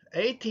wait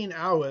 18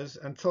 hours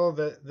until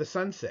the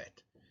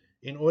sunset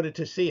in order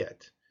to see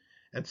it.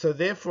 And so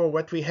therefore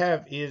what we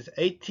have is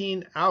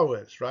 18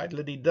 hours, right?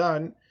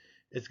 Lididan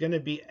is going to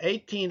be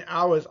 18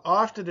 hours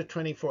after the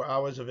 24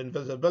 hours of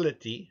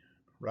invisibility,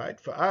 right?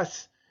 For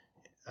us,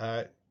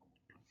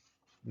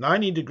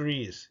 90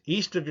 degrees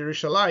east of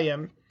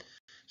Yerushalayim.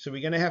 So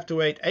we're going to have to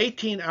wait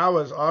 18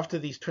 hours after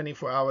these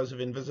 24 hours of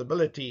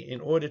invisibility in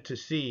order to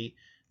see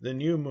the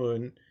new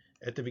moon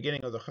at the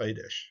beginning of the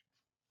Chodesh.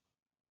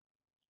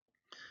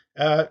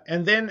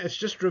 And then it's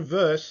just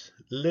reverse,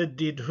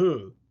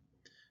 Lididhu.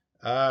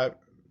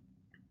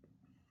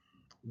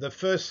 The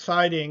first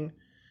sighting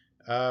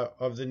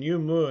of the new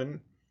moon,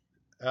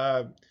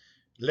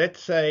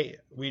 let's say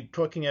we're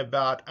talking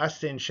about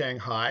us in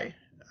Shanghai,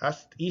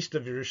 us east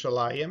of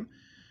Yerushalayim.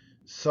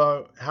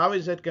 So how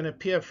is that going to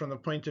appear from the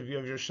point of view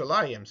of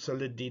Yerushalayim? So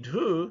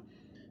Lididhu,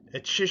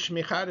 it's Shish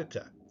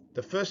Michadata.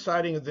 The first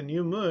sighting of the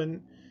new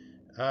moon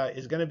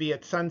is going to be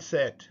at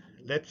sunset,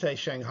 let's say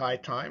Shanghai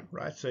time,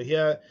 right? So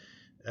here,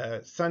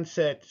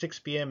 sunset, 6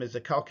 p.m. is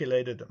a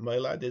calculated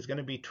Moilad. There's going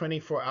to be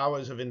 24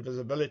 hours of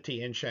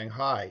invisibility in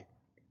Shanghai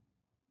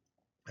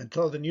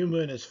until the new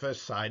moon is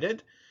first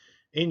sighted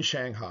in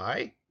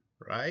Shanghai,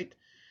 right?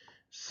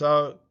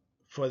 So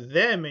for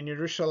them in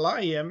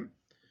Yerushalayim,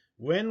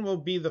 when will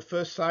be the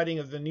first sighting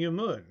of the new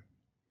moon?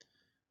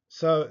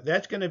 So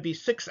that's going to be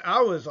 6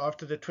 hours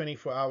after the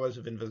 24 hours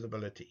of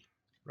invisibility,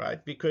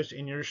 right? Because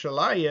in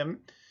Yerushalayim,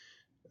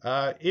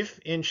 if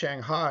in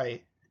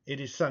Shanghai it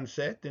is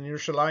sunset, then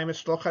Yerushalayim is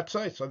still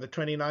Chatzos on the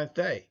 29th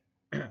day.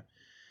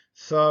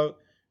 So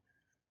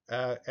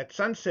at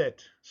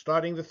sunset,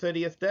 starting the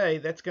 30th day,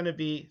 that's going to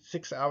be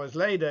 6 hours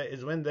later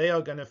is when they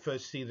are going to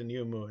first see the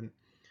new moon.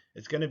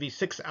 It's going to be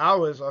 6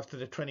 hours after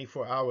the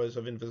 24 hours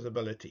of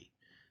invisibility.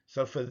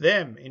 So for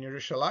them in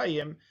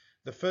Yerushalayim,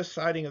 the first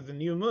sighting of the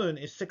new moon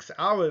is 6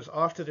 hours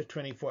after the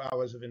 24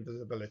 hours of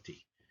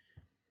invisibility.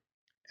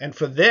 And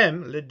for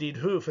them,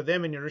 Lididhu, for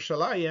them in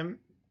Yerushalayim,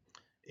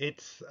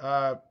 it's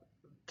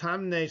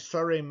Tamne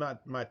Sore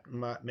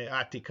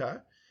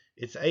Me'atika.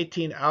 It's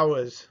 18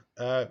 hours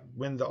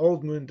when the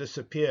old moon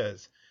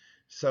disappears.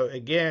 So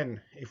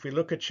again, if we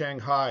look at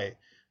Shanghai,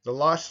 the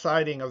last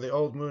sighting of the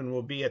old moon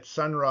will be at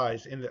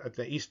sunrise at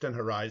the eastern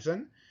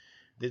horizon.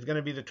 There's going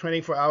to be the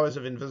 24 hours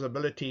of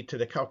invisibility to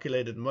the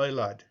calculated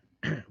Moilad,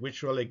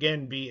 which will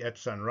again be at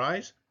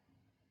sunrise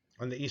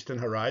on the eastern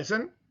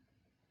horizon.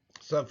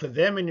 So for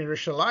them in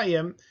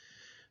Yerushalayim,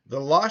 the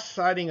last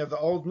sighting of the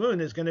old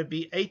moon is going to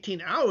be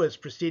 18 hours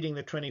preceding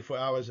the 24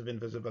 hours of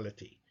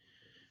invisibility,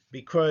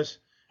 because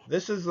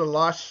this is the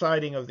last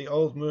sighting of the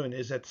old moon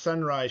is at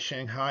sunrise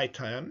Shanghai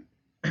time,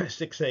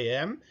 6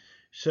 a.m.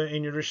 So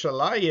in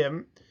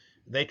Yerushalayim,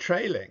 they're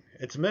trailing.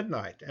 It's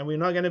midnight, and we're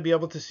not going to be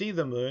able to see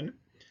the moon.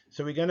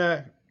 So we're going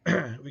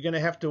to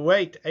have to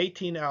wait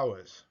 18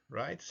 hours,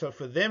 right? So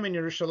for them in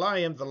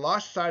Yerushalayim, the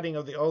last sighting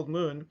of the old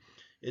moon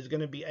is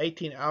going to be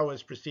 18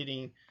 hours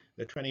preceding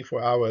the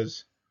 24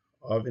 hours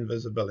of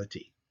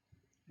invisibility.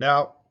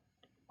 Now,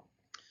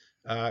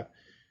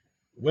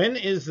 when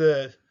is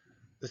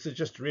this is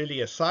just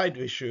really a side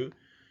issue,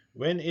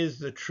 when is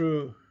the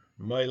true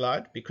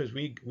moilad? Because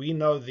we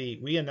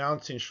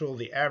announce in shul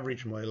the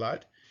average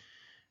moilad.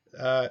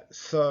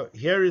 So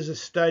here is a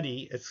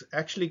study. It's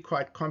actually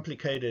quite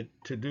complicated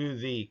to do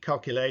the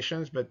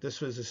calculations, but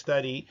this was a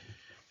study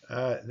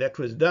that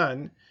was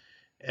done.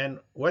 And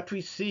what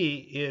we see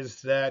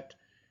is that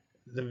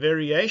the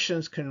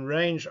variations can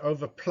range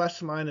over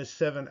plus minus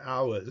 7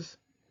 hours.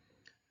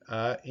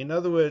 In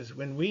other words,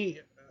 when we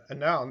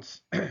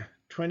announce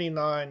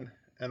 29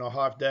 and a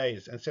half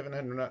days and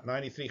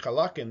 793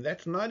 halakim,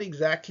 that's not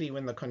exactly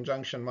when the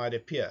conjunction might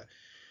appear.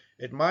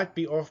 It might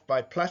be off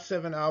by plus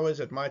 7 hours,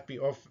 it might be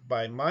off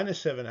by minus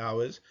 7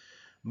 hours.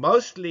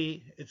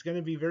 Mostly it's going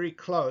to be very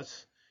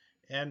close,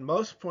 and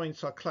most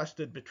points are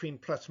clustered between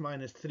plus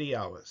minus 3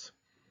 hours.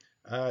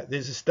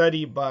 There's a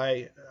study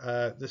by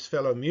this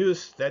fellow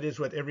Muse. That is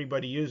what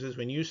everybody uses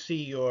when you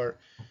see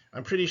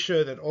I'm pretty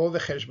sure that all the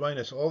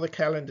cheshbonos, all the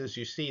calendars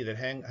you see that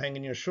hang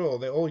in your shul,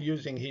 they're all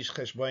using his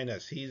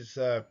cheshbonos. He's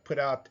put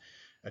out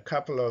a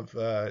couple of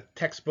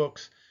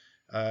textbooks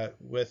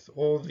with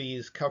all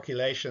these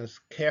calculations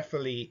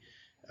carefully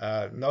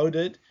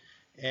noted.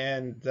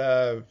 And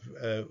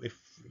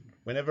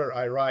whenever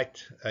I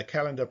write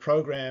calendar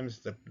programs,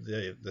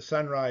 the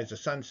sunrise, the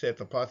sunset,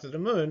 the path of the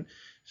moon,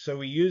 so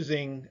we're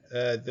using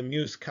the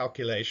Muse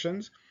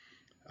calculations.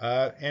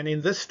 And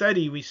in this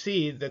study, we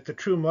see that the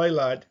true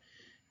moilad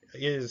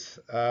is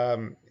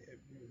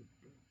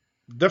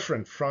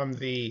different from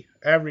the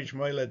average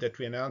moilad that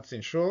we announce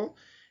in shul.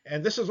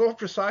 And this is all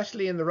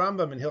precisely in the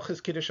Rambam in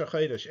Hilchos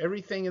kiddush-hachodesh.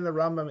 Everything in the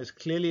Rambam is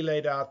clearly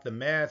laid out, the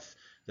math,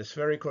 the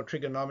spherical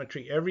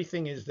trigonometry,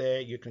 everything is there.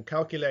 You can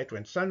calculate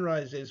when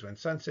sunrise is, when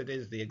sunset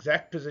is, the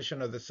exact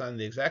position of the sun,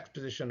 the exact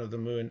position of the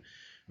moon,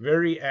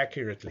 very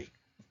accurately.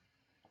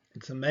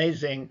 It's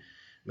amazing.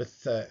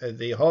 With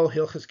the whole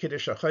Hilchos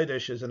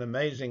kiddush-hachodesh is an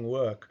amazing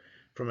work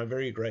from a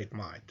very great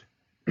mind.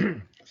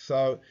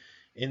 So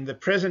in the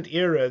present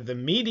era, the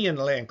median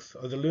length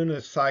of the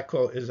lunar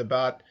cycle is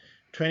about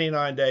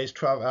 29 days,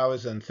 12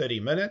 hours, and 30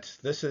 minutes.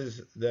 This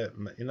is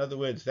in other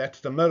words, that's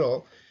the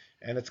middle,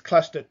 and it's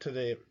clustered to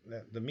the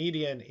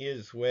median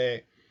is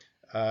where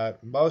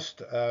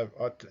most are,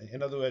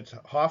 in other words,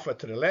 half are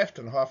to the left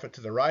and half are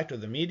to the right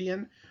of the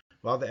median,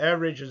 while the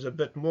average is a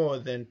bit more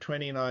than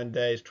 29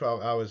 days,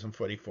 12 hours, and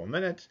 44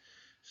 minutes.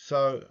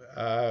 So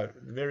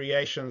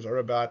variations are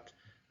about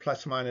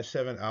plus minus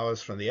 7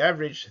 hours from the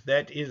average.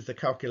 That is the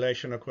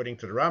calculation according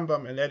to the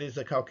Rambam, and that is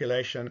the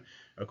calculation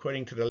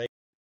according to the late.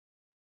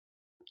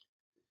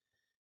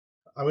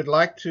 I would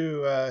like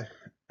to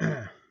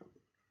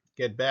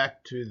get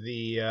back to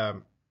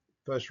the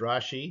first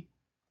Rashi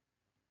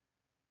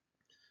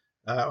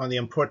on the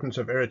importance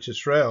of Eretz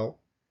Yisrael.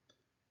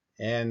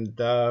 And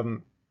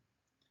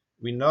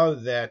we know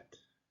that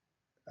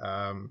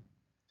Adam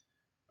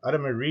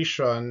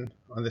Rishon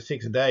on the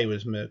 6th day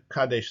was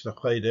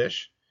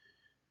kiddush-hachodesh.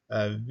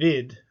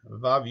 Vid,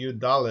 Vav Yud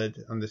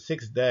Daled, on the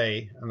 6th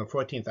day, on the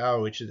 14th hour,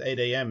 which is 8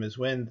 a.m., is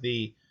when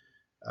the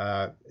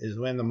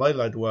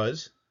Moilad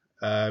was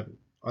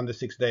on the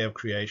 6th day of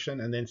creation.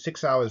 And then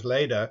 6 hours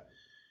later,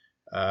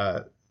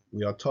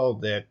 we are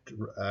told that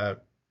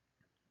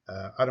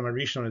Adam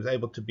Rishon is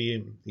able to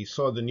he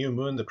saw the new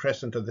moon, the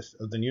crescent of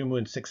the new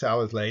moon 6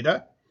 hours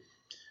later.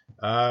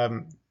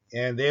 And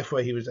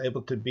therefore he was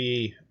able to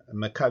be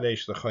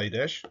Mekadesh the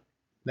Chodesh.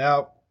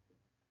 Now,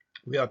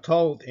 we are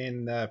told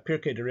in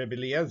Pirkei de Rabbi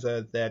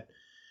Eliezer that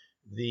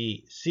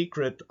the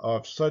secret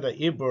of Soda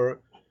Ibur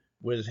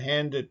was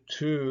handed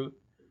to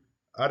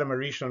Adam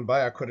Rishon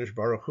by HaKadosh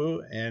Baruch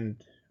Hu,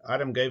 and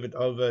Adam gave it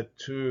over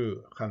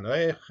to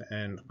Chanoich,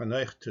 and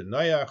Chanoich to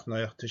Noach,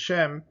 Noach to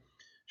Shem,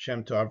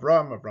 Shem to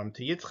Avram, Avram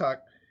to Yitzchak.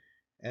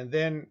 And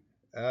then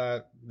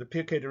the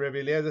Pirkei de Rabbi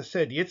Eliezer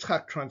said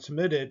Yitzchak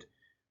transmitted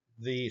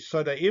the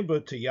Soda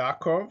Ibur to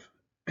Yaakov,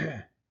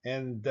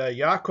 and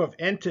Yaakov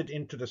entered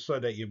into the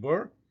Soda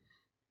Ibur,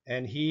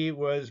 and he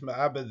was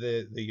Ma'abed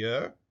the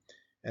year.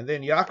 And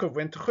then Yaakov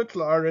went to Chutz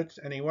La'aretz,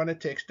 and he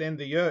wanted to extend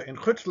the year in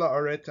Chutz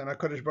La'aretz, and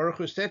HaKadosh Baruch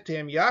Hu said to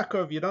him,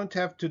 Yaakov, you don't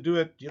have to do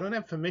it, you don't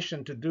have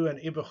permission to do an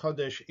Ibur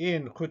Chodesh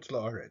in Chutz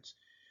La'aretz.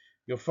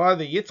 Your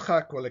father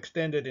Yitzchak will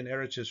extend it in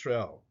Eretz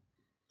Yisrael.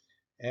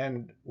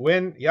 And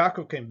when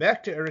Yaakov came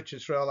back to Eretz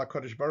Yisrael,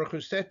 HaKadosh Baruch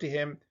Hu said to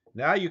him,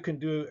 now you can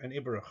do an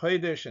Ibur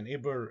Chodesh, an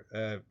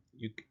Ibur,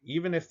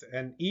 even if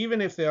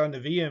there are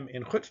Nevi'im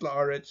in Chutz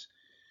La'aretz,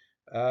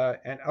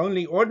 and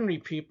only ordinary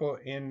people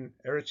in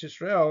Eretz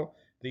Yisrael,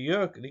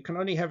 You can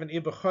only have an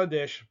Ibra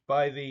Chodesh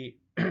by the,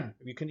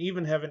 you can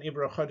even have an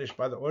Ibra Chodesh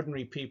by the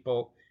ordinary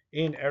people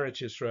in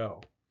Eretz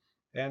Yisrael.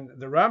 And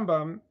the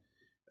Rambam,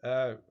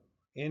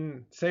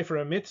 in Sefer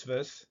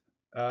HaMitzvahs,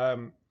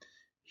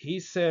 he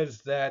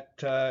says that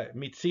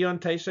Mitzion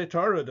Teisei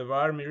Torah,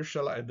 Devar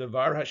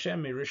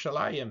Hashem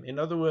Mirushalayim. In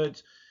other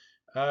words,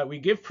 we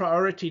give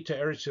priority to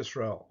Eretz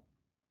Yisrael.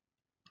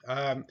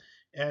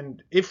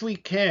 And if we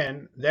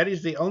can, that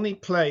is the only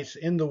place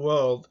in the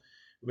world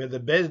where the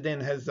Beis Din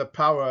has the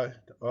power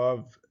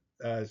of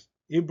Ibur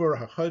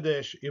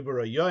HaChodesh,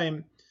 Ibur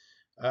HaYoim,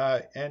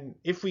 and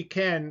if we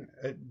can,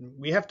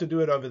 we have to do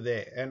it over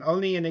there. And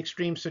only in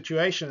extreme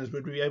situations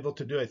would we be able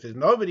to do it. There's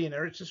nobody in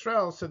Eretz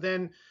Yisrael, so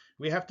then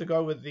we have to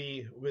go with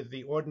the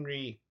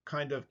ordinary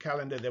kind of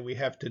calendar that we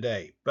have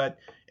today. But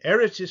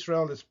Eretz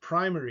Yisrael is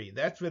primary.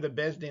 That's where the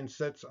Beis Din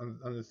sits on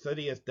the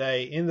 30th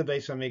day in the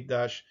Beis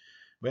HaMikdash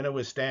when it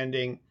was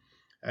standing.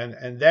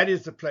 And that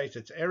is the place.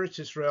 It's Eretz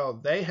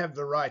Yisrael. They have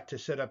the right to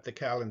set up the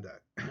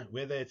calendar,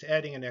 whether it's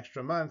adding an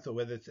extra month or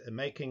whether it's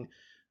making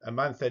a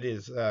month that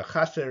is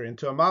chaser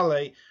into a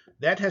male.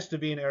 That has to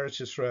be in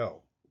Eretz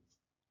Yisrael.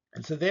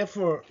 And so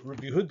therefore,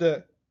 Rabbi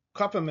Yehuda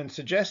Kopperman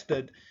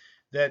suggested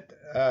that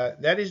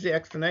that is the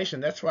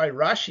explanation. That's why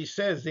Rashi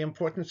says the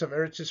importance of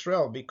Eretz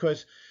Yisrael,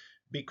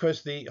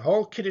 because the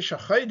whole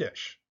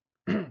kiddush-hachodesh,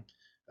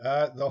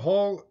 the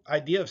whole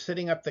idea of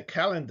setting up the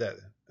calendar,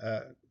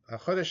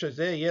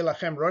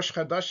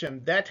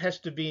 that has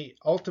to be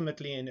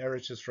ultimately in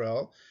Eretz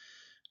Yisrael,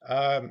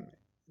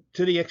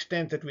 to the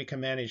extent that we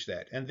can manage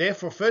that. And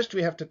therefore, first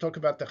we have to talk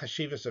about the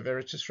chashivas of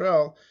Eretz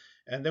Yisrael,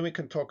 and then we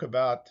can talk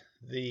about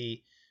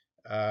the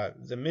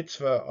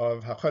mitzvah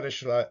of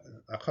Hachodesh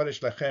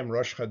Lachem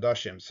Rosh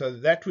Chodashim. So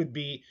that would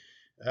be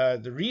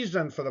the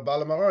reason for the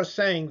Baal HaMaor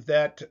saying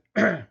that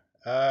a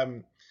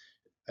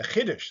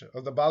chiddush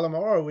of the Baal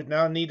HaMaor would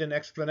now need an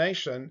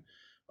explanation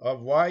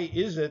of why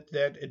is it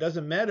that it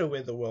doesn't matter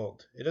where the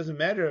world, it doesn't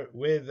matter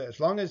where, as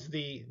long as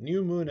the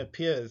new moon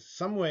appears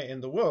somewhere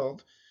in the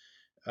world,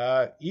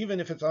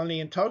 even if it's only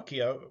in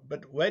Tokyo.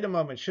 But wait a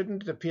moment,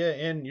 shouldn't it appear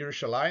in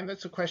Yerushalayim?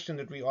 That's a question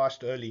that we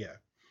asked earlier.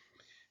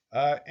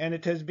 And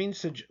it has been,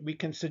 we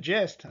can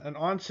suggest an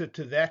answer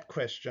to that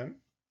question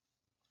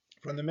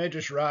from the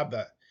Medrash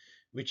Rabbi,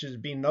 which has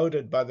been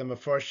noted by the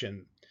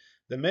Mefarshim.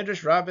 The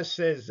Medrash Rabbi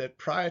says that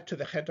prior to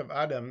the Chet of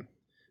Adam,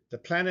 the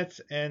planets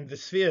and the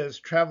spheres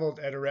traveled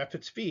at a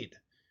rapid speed.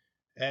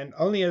 And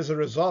only as a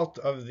result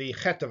of the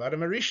Chet of Adam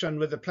HaRishon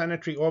were the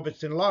planetary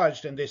orbits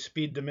enlarged and their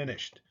speed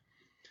diminished.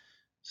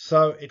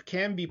 So it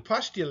can be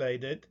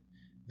postulated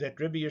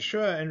that Rabbi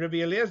Yeshua and Rabbi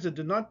Eliezer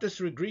did not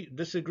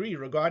disagree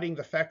regarding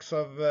the facts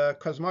of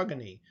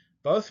cosmogony.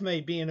 Both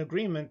may be in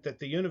agreement that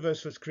the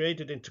universe was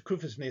created in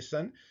Tekufas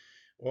Nisan,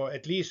 or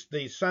at least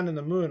the sun and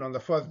the moon on the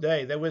fourth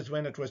day. That was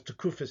when it was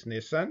Tekufas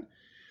Nisan.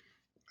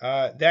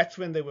 That's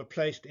when they were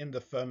placed in the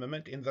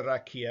firmament, in the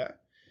Rakia.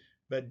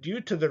 But due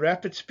to the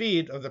rapid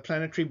speed of the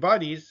planetary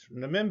bodies,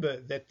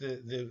 remember that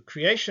the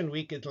creation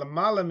week is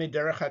Lamala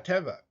Miderech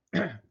HaTeva.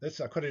 This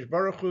HaKadosh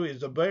Baruch Hu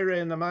is a Boire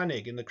in the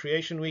Manig. In the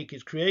creation week,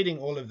 he's creating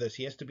all of this.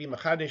 He has to be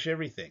Machadesh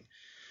everything.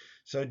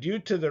 So due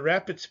to the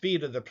rapid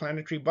speed of the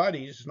planetary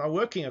bodies, it's not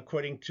working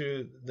according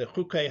to the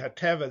Chukei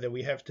HaTeva that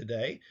we have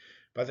today.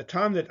 By the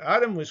time that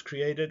Adam was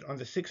created on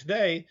the sixth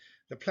day,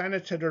 the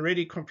planets had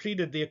already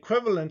completed the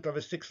equivalent of a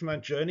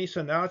 6-month journey,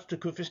 so now it's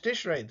Tekufas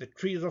Tishrei. The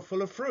trees are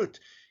full of fruit.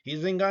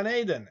 He's in Gan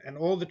Eden, and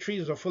all the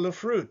trees are full of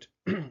fruit.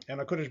 And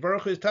HaKadosh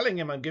Baruch Hu is telling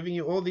him, I'm giving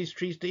you all these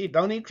trees to eat.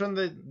 Don't eat from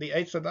the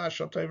Eitz Hadaas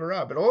Shel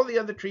Ra, but all the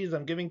other trees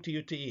I'm giving to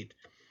you to eat.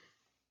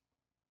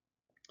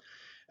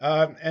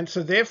 And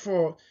so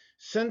therefore,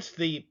 since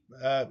the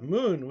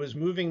moon was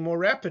moving more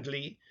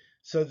rapidly,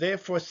 so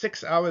therefore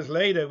 6 hours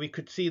later we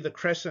could see the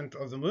crescent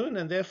of the moon,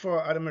 and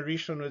therefore Adam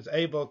HaRishon was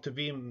able to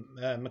be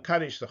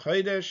Mekadesh the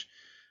Chodesh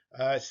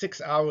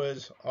 6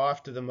 hours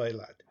after the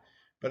Moilad.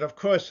 But of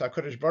course,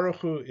 HaKadosh Baruch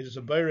Hu is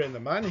a Boire in the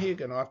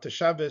Manhig, and after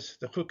Shabbos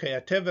the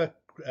Chukei HaTeva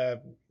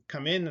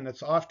come in, and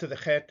it's after the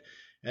Chet,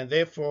 and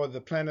therefore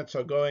the planets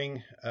are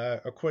going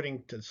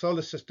according to the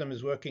solar system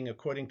is working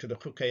according to the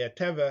Chukei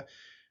HaTeva,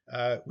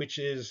 which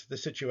is the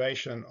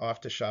situation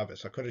after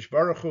Shabbos. HaKadosh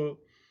Baruch Hu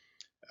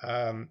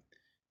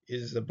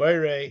is the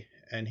Boire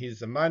and he's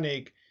the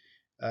Manig.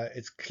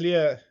 It's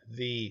clear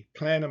the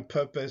plan and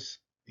purpose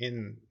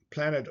in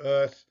planet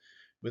Earth,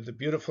 with the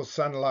beautiful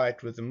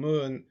sunlight, with the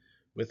moon,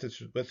 with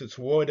its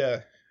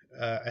water,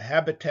 a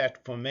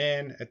habitat for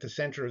man at the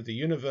center of the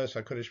universe.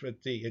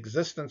 With the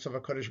existence of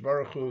HaKadosh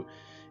Baruch Hu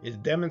is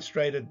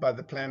demonstrated by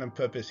the plan and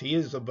purpose. He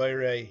is the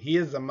Boire, he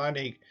is the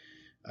Manig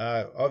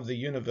of the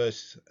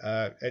universe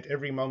at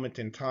every moment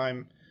in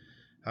time.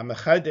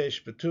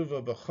 HaMechadesh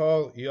B'tuva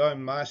B'chol Yom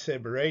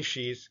Maaseh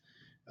Bereshis.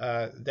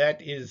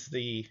 That is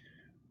the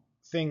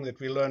thing that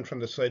we learn from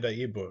the Soda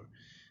Ibur.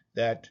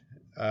 That,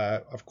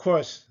 of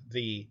course,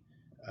 the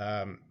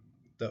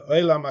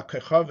Olam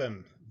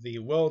HaKechovim, the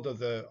world of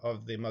the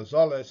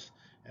Mazolos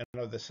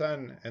and of the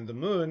sun and the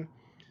moon,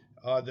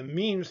 are the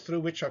means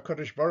through which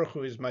HaKadosh Baruch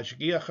Hu is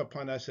mashgiach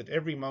upon us at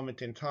every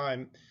moment in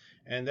time,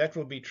 and that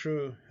will be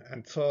true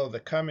until the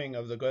coming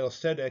of the Goel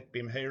Sedek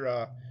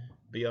Bimheira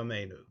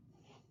B'Yameinu.